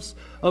themselves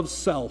of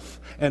self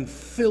and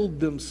filled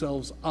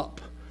themselves up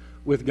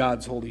with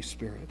God's Holy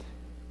Spirit.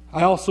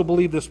 I also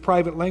believe this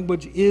private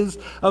language is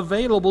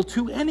available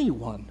to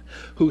anyone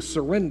who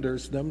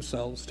surrenders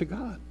themselves to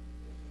God.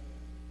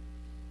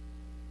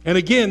 And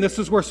again, this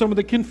is where some of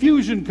the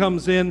confusion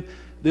comes in.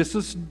 This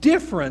is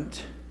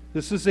different.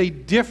 This is a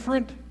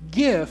different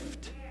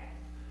gift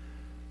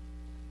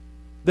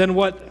than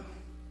what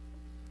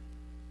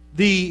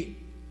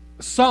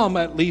some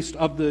at least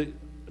of the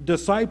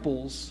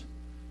disciples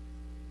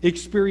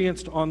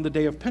experienced on the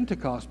day of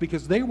Pentecost,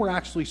 because they were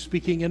actually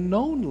speaking in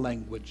known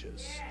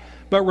languages.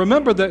 But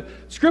remember, the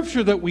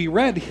scripture that we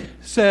read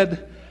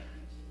said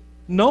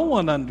no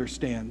one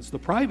understands the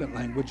private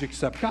language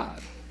except God.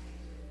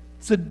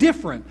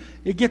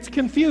 It gets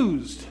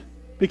confused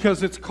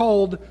because it's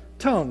called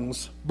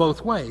tongues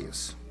both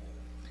ways.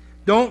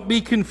 Don't be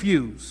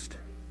confused.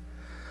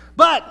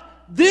 But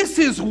this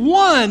is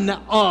one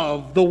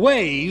of the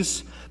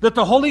ways that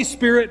the Holy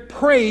Spirit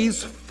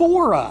prays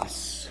for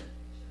us.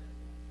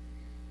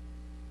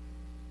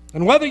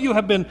 And whether you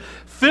have been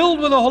filled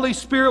with the Holy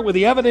Spirit with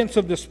the evidence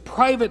of this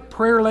private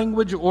prayer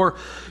language, or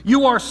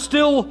you are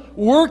still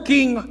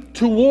working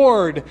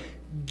toward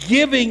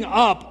giving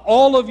up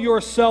all of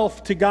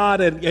yourself to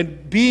God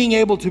and being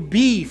able to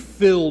be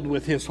filled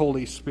with His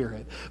Holy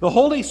Spirit, the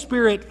Holy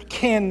Spirit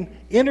can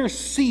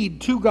intercede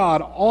to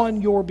God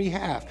on your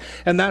behalf.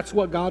 And that's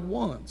what God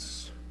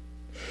wants.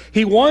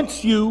 He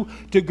wants you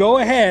to go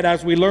ahead,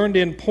 as we learned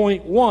in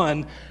point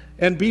 1,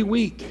 and be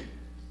weak.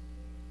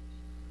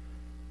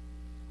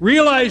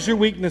 Realize your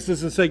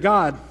weaknesses and say,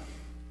 God,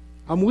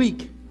 I'm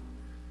weak.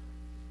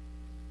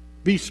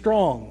 Be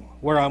strong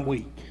where I'm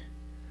weak.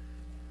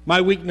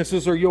 My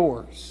weaknesses are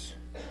yours.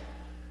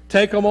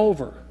 Take them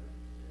over.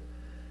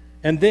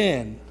 And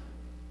then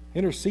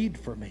intercede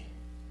for me.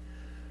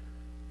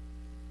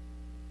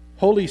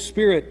 Holy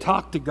Spirit,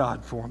 talk to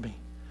God for me.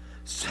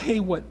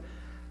 Say what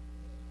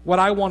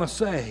I want to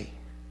say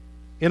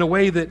in a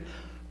way that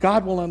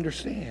God will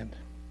understand.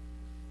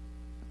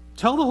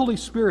 Tell the Holy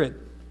Spirit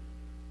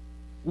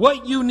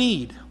what you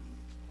need,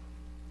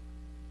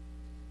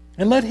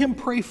 and let Him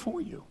pray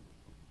for you.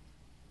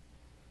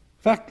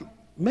 In fact,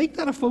 make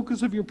that a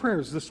focus of your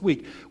prayers this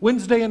week,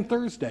 Wednesday and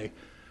Thursday.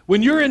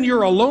 When you're in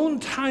your alone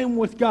time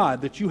with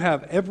God that you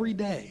have every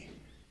day,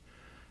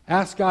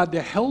 ask God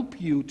to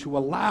help you to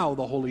allow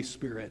the Holy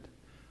Spirit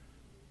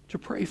to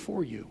pray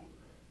for you.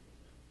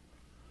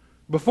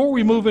 Before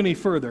we move any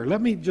further, let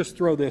me just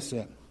throw this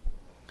in.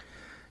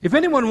 If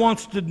anyone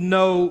wants to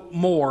know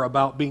more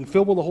about being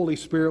filled with the Holy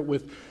Spirit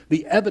with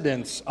the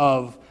evidence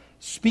of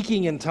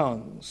speaking in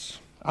tongues,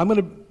 I'm going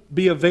to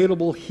be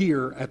available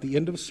here at the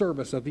end of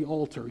service at the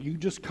altar. You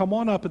just come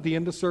on up at the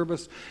end of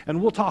service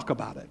and we'll talk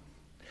about it.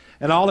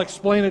 And I'll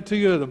explain it to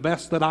you the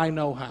best that I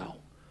know how.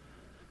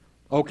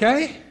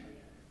 Okay?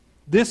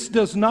 This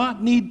does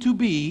not need to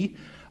be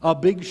a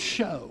big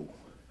show.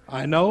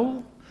 I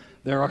know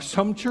there are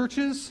some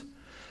churches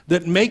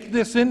that make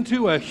this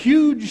into a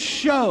huge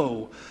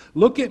show.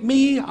 Look at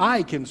me,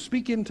 I can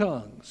speak in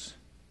tongues.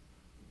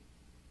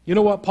 You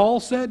know what Paul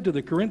said to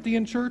the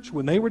Corinthian church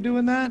when they were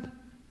doing that?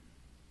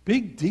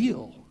 Big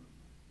deal.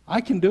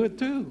 I can do it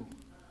too.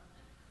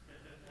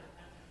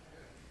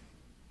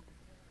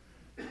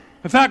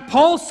 In fact,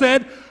 Paul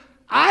said,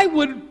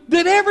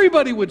 that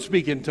everybody would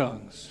speak in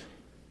tongues.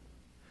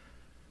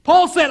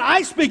 Paul said,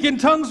 I speak in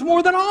tongues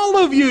more than all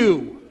of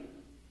you.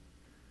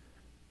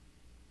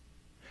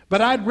 But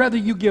I'd rather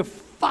you give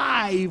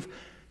 5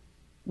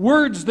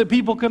 words that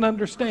people can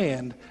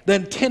understand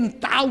than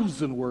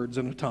 10,000 words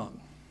in a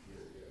tongue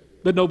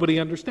that nobody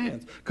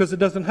understands, because it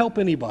doesn't help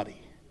anybody.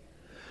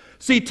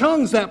 See,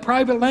 tongues, that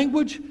private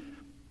language,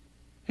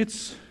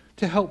 it's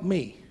to help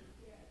me.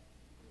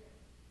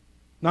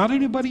 Not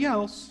anybody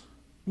else,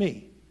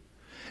 me.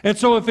 And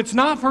so if it's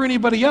not for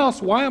anybody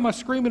else, why am I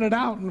screaming it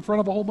out in front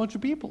of a whole bunch of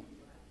people?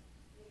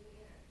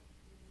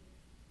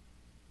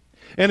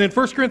 And in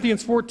 1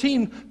 Corinthians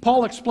 14,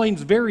 Paul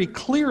explains very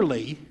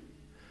clearly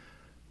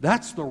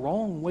that's the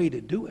wrong way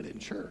to do it in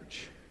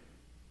church.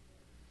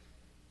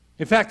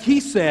 In fact, he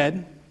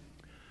said,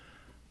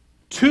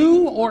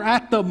 2 or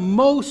at the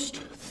most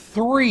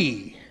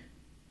 3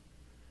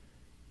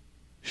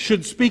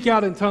 should speak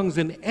out in tongues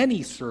in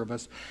any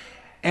service,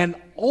 and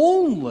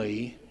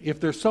only if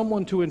there's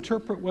someone to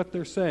interpret what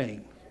they're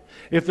saying.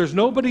 If there's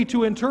nobody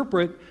to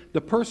interpret,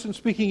 the person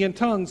speaking in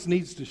tongues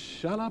needs to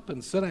shut up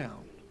and sit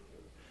down.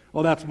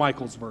 Well, that's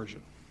Michael's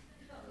version.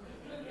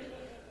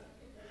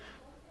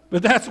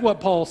 But that's what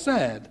Paul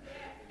said.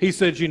 He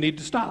said you need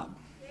to stop.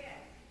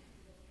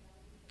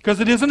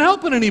 Because it isn't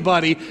helping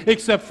anybody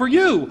except for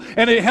you.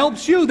 And it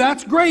helps you.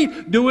 That's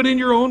great. Do it in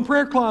your own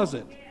prayer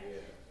closet.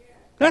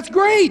 That's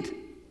great.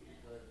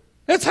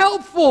 It's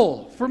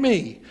helpful for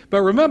me.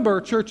 But remember,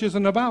 church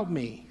isn't about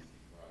me.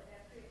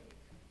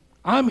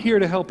 I'm here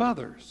to help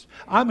others.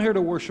 I'm here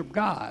to worship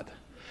God.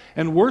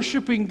 And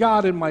worshiping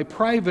God in my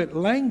private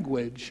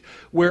language,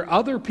 where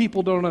other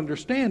people don't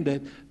understand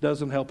it,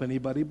 doesn't help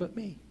anybody but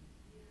me.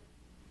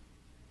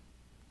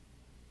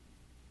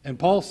 And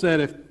Paul said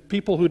if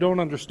people who don't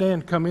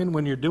understand come in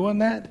when you're doing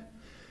that,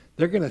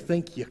 they're going to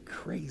think you're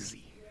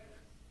crazy.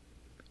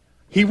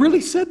 He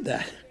really said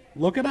that.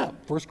 Look it up,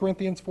 1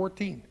 Corinthians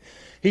 14.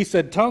 He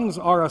said tongues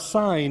are a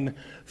sign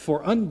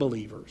for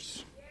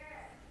unbelievers.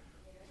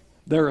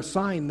 They're a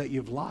sign that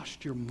you've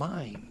lost your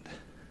mind.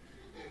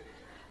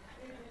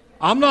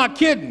 I'm not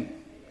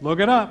kidding. Look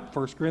it up,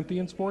 1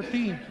 Corinthians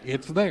 14.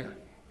 It's there.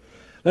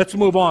 Let's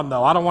move on,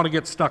 though. I don't want to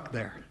get stuck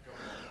there.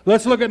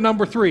 Let's look at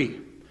number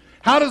 3.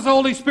 How does the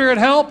Holy Spirit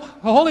help?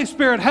 The Holy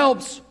Spirit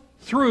helps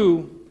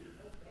through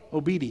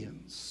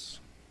obedience.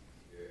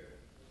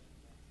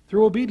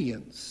 Through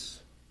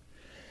obedience.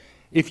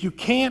 If you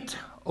can't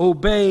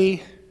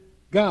obey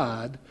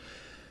God,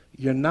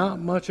 you're not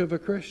much of a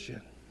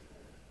Christian.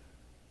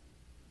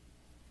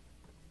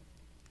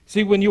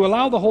 See, when you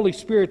allow the Holy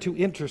Spirit to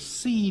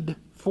intercede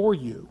for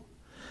you,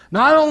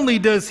 not only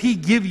does He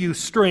give you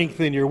strength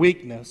in your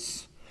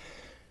weakness,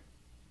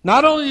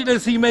 not only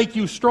does He make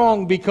you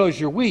strong because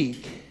you're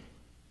weak,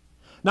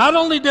 not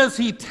only does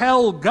He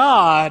tell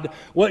God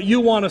what you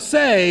want to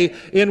say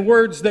in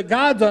words that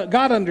God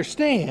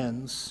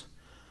understands,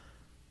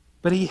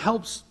 but He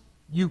helps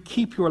you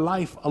keep your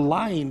life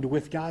aligned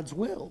with God's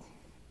will.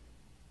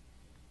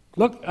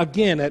 Look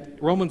again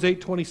at Romans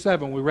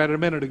 8:27. We read it a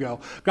minute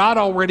ago. God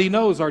already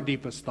knows our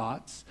deepest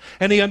thoughts,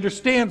 and He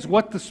understands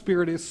what the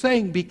Spirit is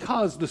saying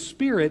because the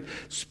Spirit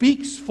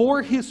speaks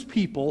for His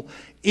people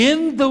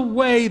in the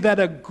way that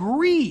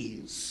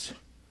agrees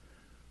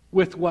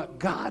with what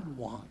God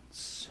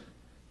wants.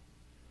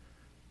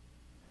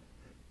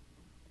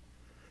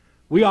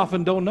 We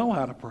often don't know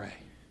how to pray.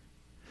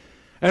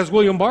 As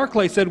William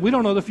Barclay said, we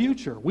don't know the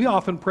future. We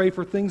often pray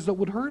for things that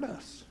would hurt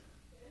us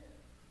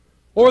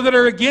or that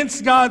are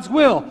against God's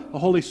will. The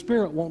Holy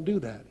Spirit won't do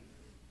that.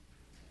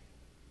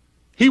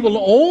 He will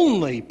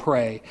only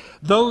pray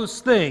those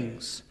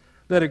things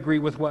that agree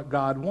with what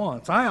God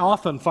wants. I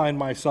often find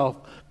myself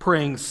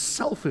praying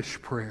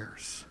selfish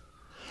prayers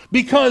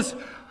because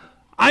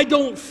I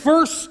don't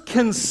first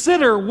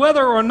consider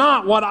whether or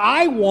not what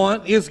I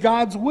want is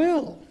God's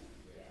will.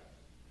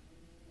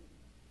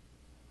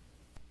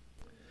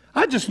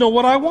 I just know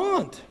what I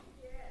want.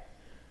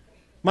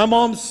 My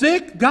mom's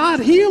sick, God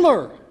heal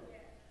her.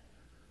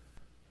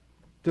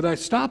 Did I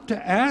stop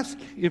to ask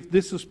if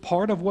this is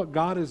part of what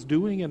God is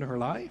doing in her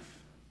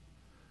life?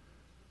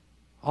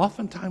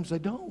 Oftentimes I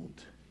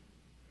don't.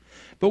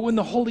 But when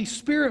the Holy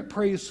Spirit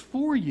prays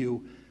for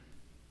you,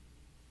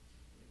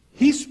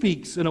 He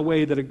speaks in a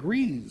way that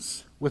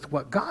agrees with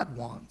what God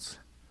wants.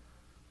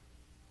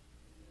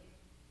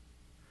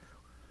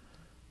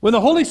 When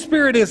the Holy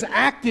Spirit is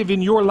active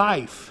in your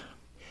life,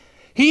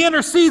 He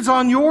intercedes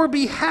on your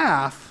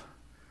behalf,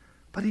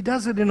 but He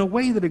does it in a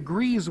way that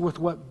agrees with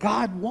what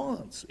God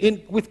wants,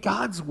 with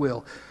God's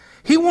will.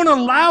 He won't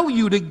allow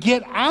you to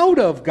get out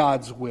of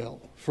God's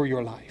will for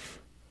your life.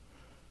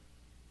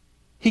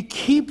 He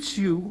keeps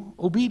you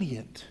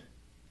obedient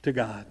to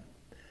God,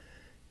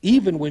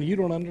 even when you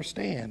don't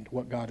understand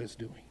what God is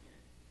doing.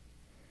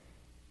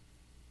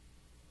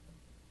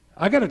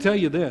 I got to tell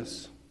you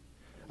this.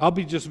 I'll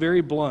be just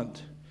very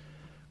blunt.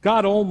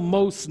 God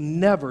almost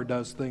never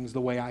does things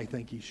the way I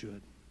think He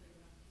should.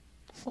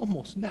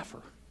 Almost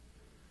never.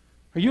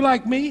 Are you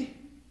like me?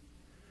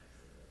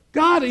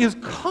 God is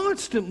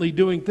constantly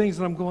doing things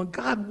and I'm going,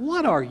 God,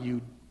 what are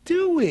you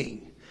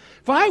doing?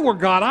 If I were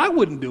God, I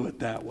wouldn't do it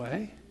that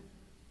way.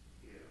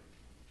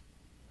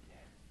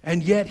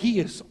 And yet He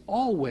is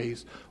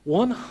always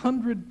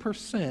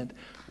 100%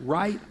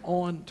 right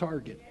on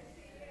target.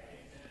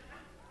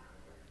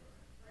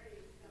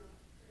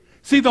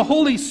 See, the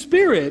Holy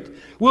Spirit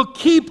will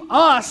keep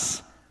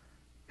us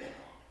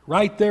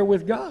right there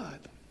with God,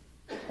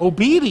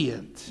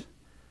 obedient.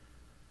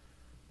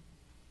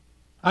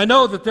 I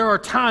know that there are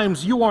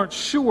times you aren't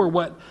sure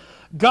what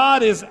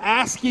God is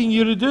asking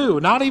you to do,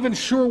 not even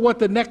sure what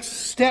the next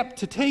step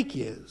to take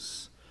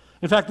is.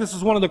 In fact, this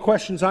is one of the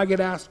questions I get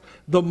asked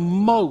the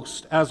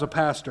most as a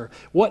pastor.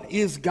 What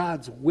is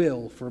God's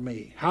will for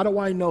me? How do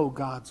I know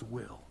God's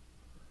will?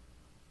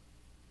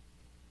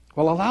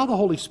 Well, allow the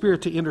Holy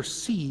Spirit to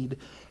intercede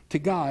to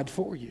God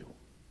for you.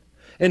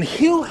 And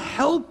He'll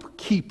help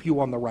keep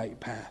you on the right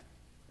path.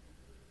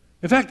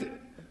 In fact,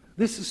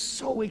 this is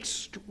so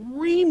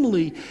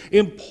extremely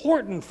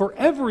important for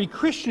every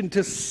Christian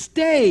to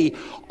stay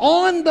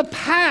on the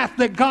path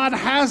that God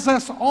has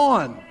us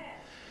on.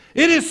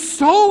 It is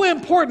so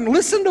important.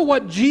 Listen to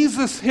what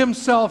Jesus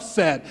Himself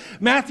said.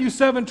 Matthew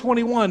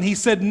 7:21. He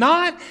said,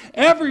 "Not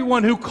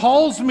everyone who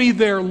calls me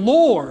their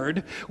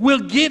Lord will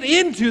get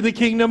into the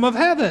kingdom of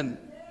heaven.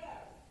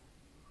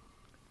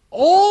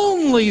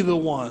 Only the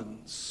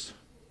ones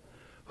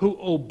who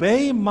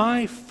obey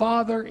my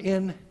Father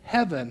in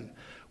heaven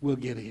will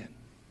get in."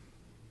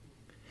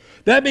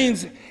 That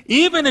means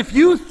even if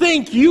you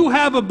think you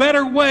have a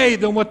better way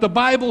than what the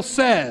Bible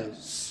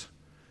says,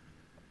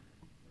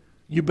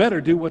 you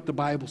better do what the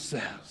Bible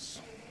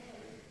says.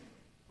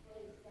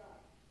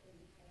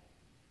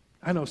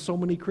 I know so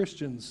many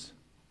Christians.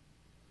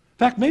 In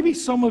fact, maybe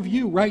some of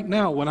you right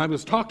now, when I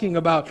was talking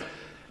about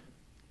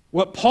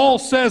What Paul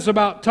says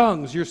about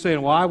tongues, you're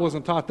saying, well, I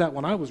wasn't taught that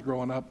when I was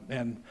growing up,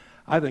 and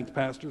I think the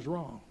pastor's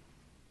wrong.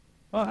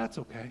 Well, that's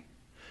okay.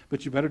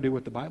 But you better do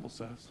what the Bible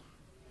says.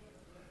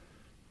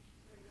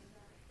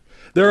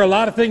 There are a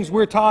lot of things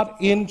we're taught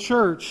in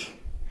church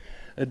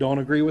that don't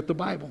agree with the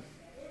Bible.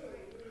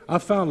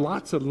 I've found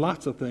lots and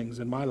lots of things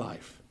in my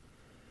life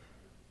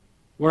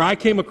where I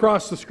came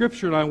across the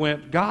Scripture and I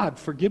went, God,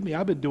 forgive me,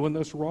 I've been doing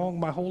this wrong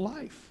my whole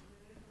life.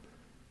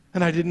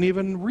 And I didn't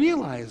even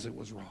realize it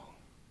was wrong.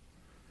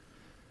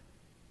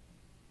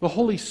 The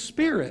Holy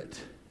Spirit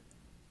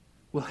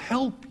will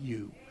help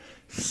you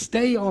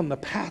stay on the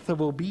path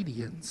of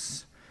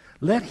obedience.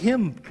 Let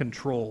Him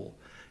control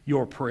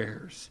your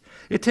prayers.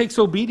 It takes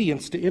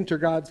obedience to enter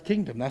God's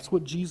kingdom. That's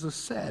what Jesus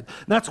said.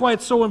 And that's why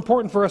it's so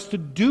important for us to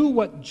do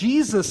what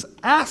Jesus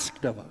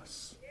asked of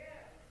us.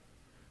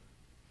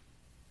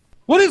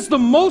 What is the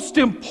most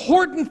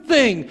important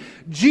thing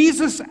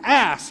Jesus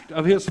asked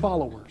of His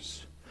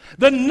followers?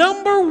 The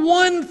number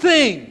one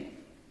thing.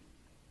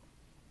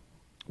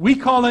 We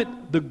call it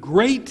the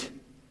Great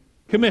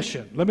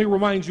Commission. Let me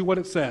remind you what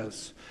it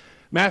says.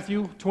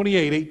 Matthew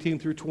 28, 18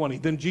 through 20.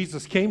 Then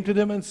Jesus came to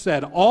them and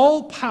said,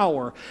 all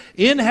power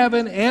in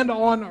heaven and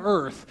on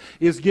earth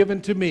is given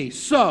to me.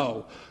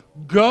 So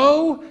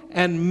go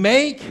and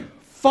make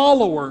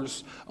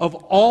followers of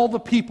all the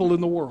people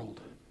in the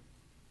world.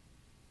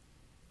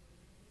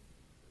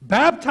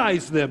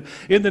 Baptize them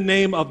in the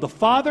name of the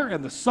Father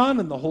and the Son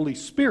and the Holy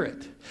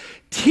Spirit.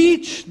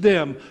 Teach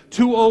them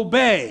to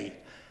obey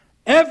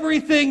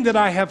everything that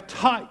I have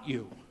taught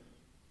you,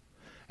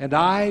 and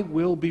I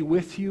will be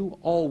with you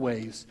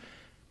always,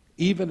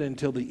 even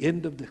until the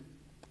end of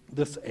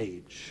this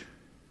age.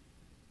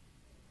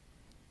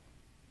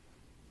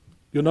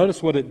 You'll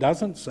notice what it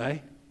doesn't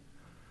say.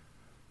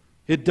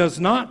 It does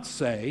not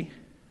say,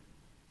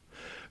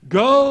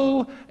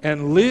 go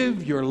and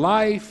live your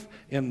life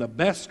in the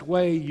best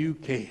way you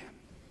can,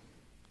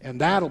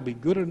 and that'll be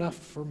good enough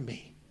for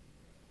me.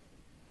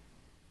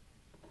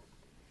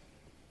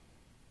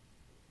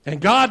 And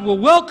God will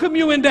welcome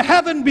you into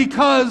heaven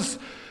because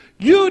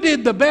you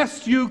did the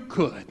best you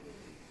could.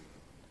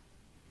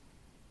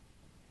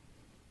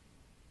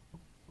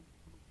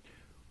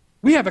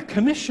 We have a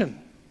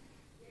commission.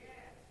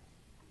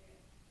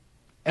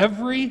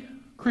 Every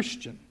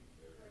Christian.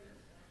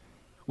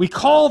 We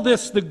call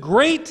this the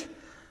Great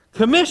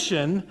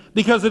Commission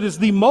because it is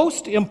the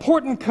most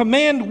important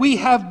command we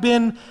have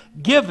been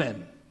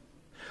given.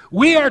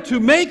 We are to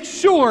make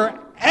sure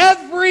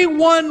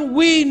everyone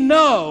we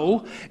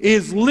know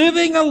is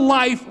living a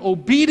life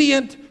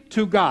obedient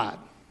to God.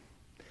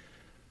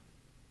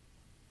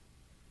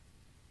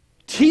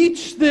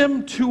 Teach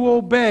them to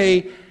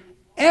obey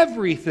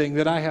everything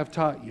that I have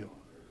taught you.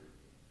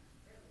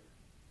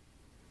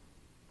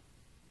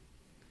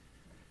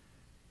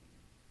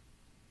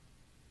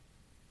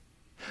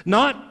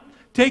 Not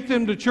take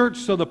them to church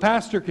so the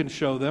pastor can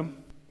show them.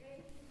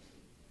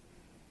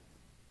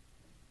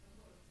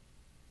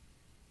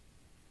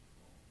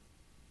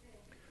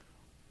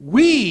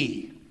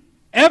 We,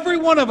 every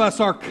one of us,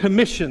 are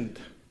commissioned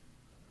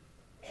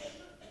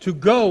to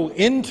go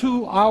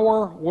into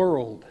our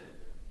world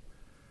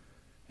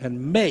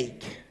and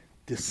make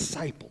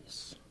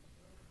disciples.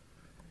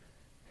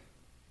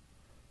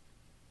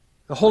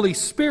 The Holy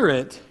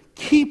Spirit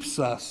keeps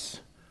us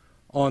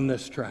on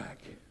this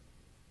track,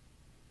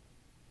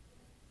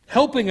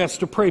 helping us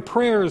to pray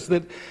prayers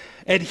that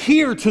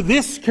adhere to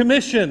this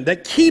commission,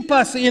 that keep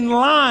us in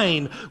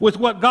line with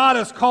what God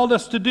has called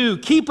us to do,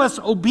 keep us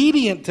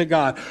obedient to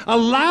God.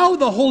 Allow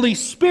the Holy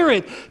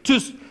Spirit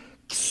to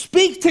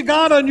speak to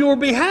God on your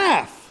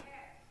behalf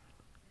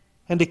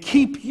and to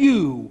keep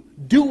you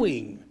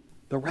doing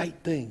the right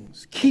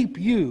things, keep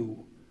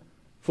you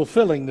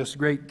fulfilling this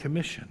great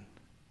commission.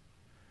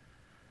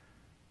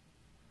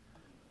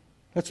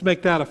 Let's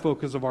make that a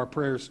focus of our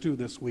prayers too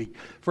this week,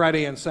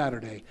 Friday and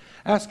Saturday.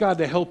 Ask God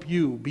to help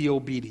you be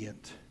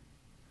obedient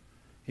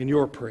in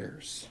your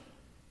prayers.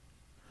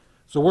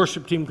 So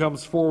worship team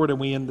comes forward and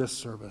we end this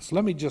service.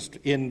 Let me just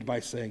end by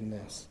saying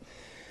this.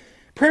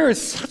 Prayer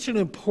is such an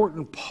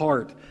important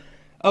part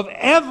of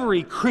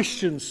every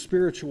Christian's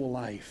spiritual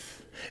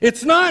life.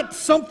 It's not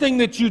something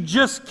that you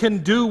just can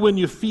do when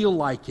you feel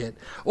like it,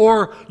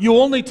 or you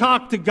only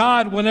talk to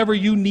God whenever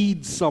you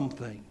need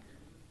something.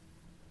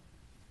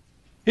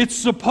 It's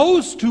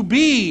supposed to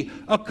be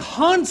a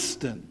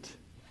constant.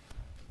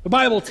 The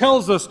Bible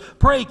tells us,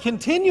 pray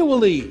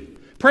continually.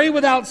 Pray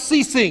without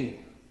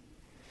ceasing.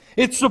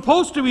 It's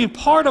supposed to be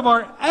part of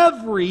our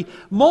every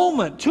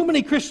moment. Too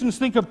many Christians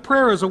think of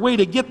prayer as a way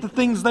to get the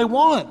things they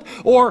want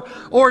or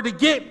to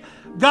get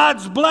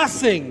God's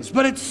blessings,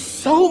 but it's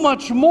so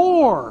much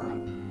more.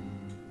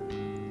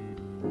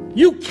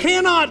 You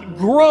cannot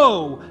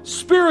grow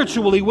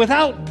spiritually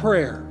without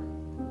prayer.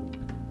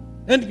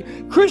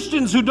 And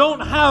Christians who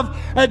don't have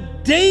a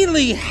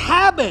daily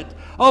habit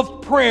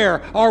of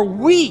prayer are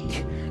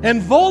weak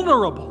and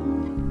vulnerable.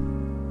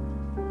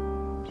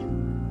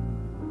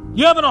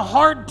 You having a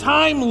hard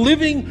time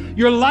living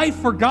your life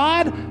for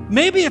God?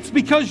 Maybe it's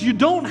because you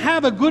don't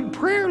have a good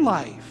prayer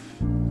life.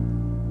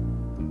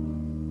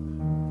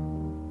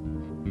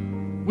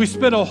 We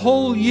spent a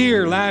whole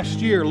year last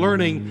year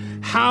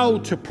learning how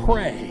to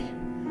pray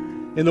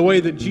in the way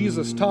that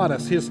Jesus taught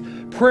us. His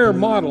prayer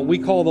model we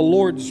call the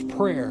Lord's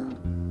Prayer.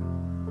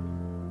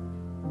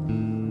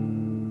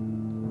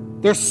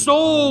 There's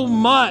so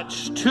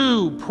much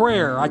to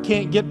prayer. I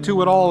can't get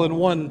to it all in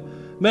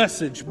one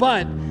message,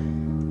 but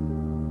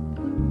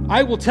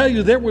I will tell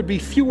you there would be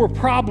fewer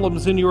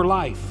problems in your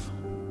life.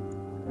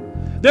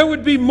 There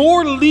would be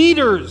more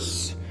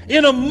leaders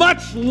in a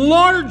much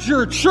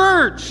larger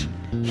church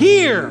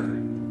here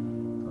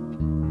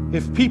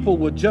if people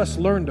would just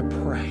learn to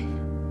pray.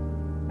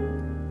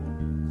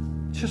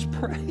 Just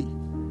pray.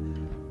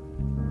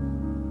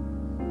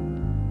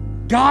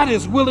 God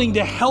is willing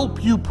to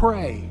help you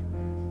pray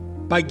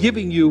by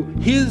giving you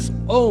His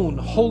own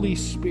Holy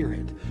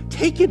Spirit.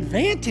 Take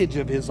advantage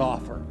of His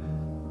offer.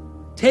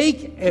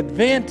 Take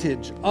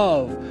advantage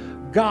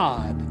of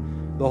God,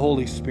 the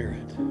Holy Spirit.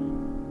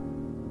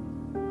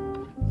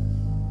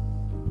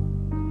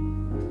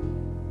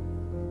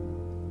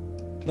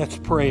 Let's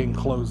pray in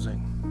closing.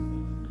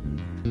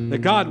 That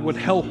God would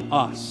help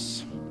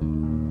us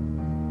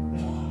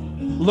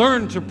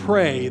learn to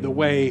pray the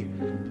way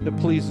that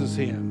pleases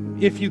Him.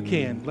 If you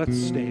can, let's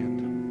stand.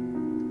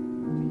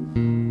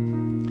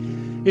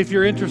 If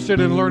you're interested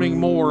in learning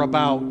more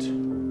about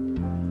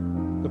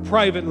the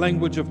private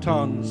language of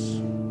tongues,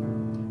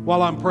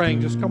 while I'm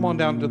praying, just come on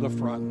down to the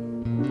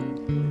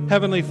front.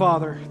 Heavenly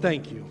Father,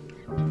 thank you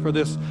for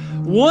this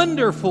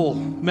wonderful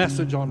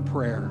message on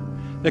prayer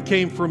that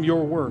came from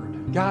your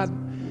word. God,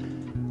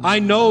 I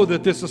know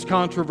that this is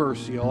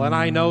controversial, and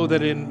I know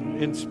that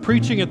in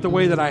preaching it the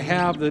way that I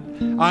have, that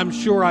I'm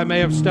sure I may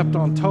have stepped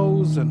on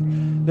toes,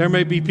 and there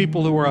may be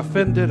people who are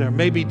offended or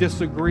maybe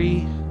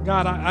disagree.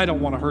 God, I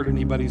don't want to hurt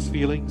anybody's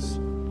feelings.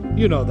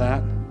 You know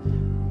that.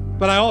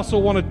 But I also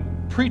want to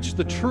preach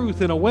the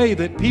truth in a way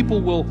that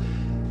people will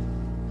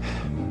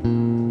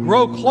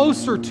grow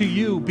closer to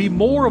you, be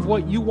more of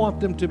what you want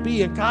them to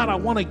be. And God, I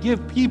want to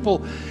give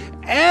people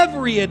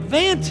every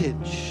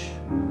advantage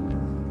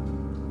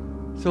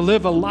to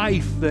live a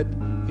life that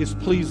is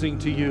pleasing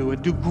to you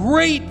and do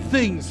great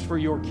things for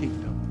your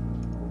kingdom.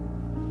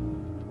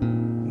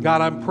 God,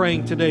 I'm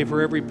praying today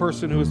for every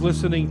person who is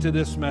listening to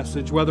this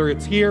message, whether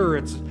it's here or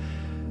it's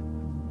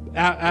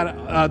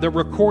at the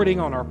recording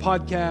on our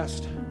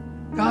podcast.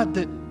 God,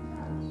 that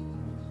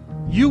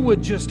you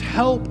would just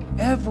help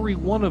every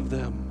one of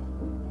them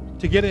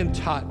to get in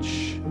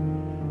touch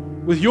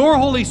with your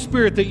Holy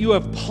Spirit that you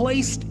have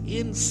placed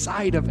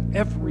inside of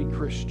every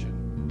Christian.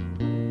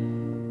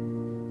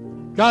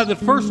 God, that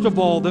first of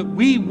all, that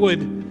we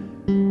would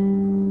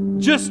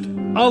just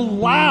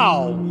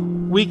allow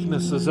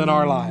weaknesses in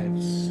our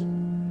lives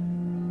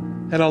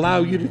and allow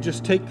you to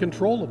just take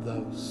control of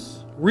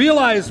those.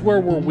 Realize where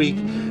we're weak.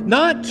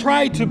 Not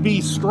try to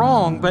be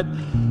strong, but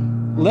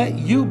let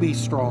you be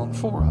strong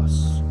for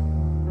us.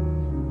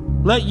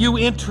 Let you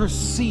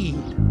intercede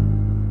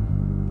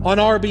on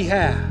our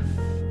behalf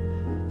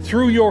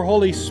through your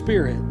Holy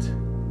Spirit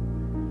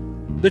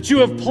that you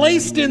have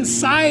placed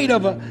inside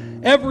of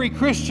every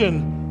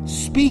Christian,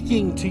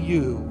 speaking to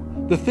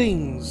you the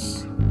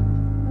things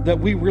that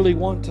we really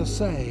want to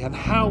say and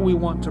how we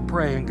want to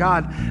pray. And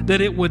God, that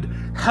it would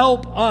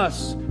help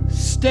us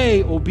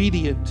stay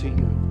obedient to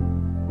you,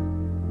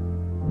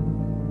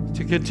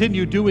 to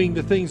continue doing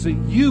the things that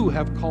you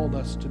have called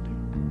us to do.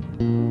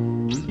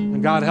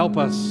 And God, help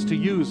us to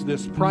use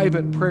this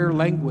private prayer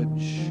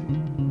language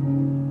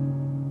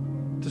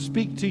to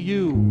speak to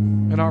you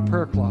in our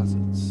prayer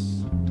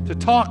closets, to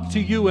talk to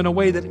you in a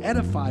way that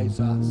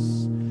edifies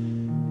us,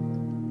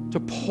 to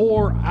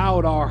pour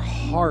out our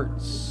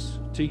hearts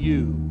to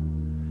you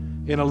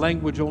in a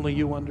language only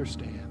you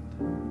understand,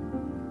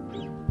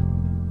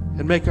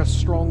 and make us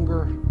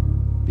stronger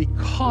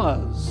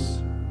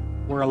because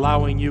we're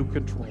allowing you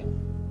control.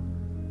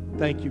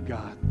 Thank you,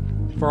 God,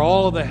 for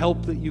all of the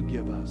help that you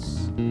give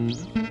us.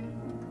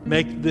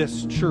 Make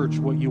this church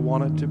what you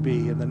want it to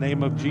be. In the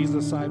name of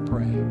Jesus, I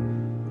pray.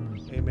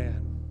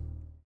 Amen.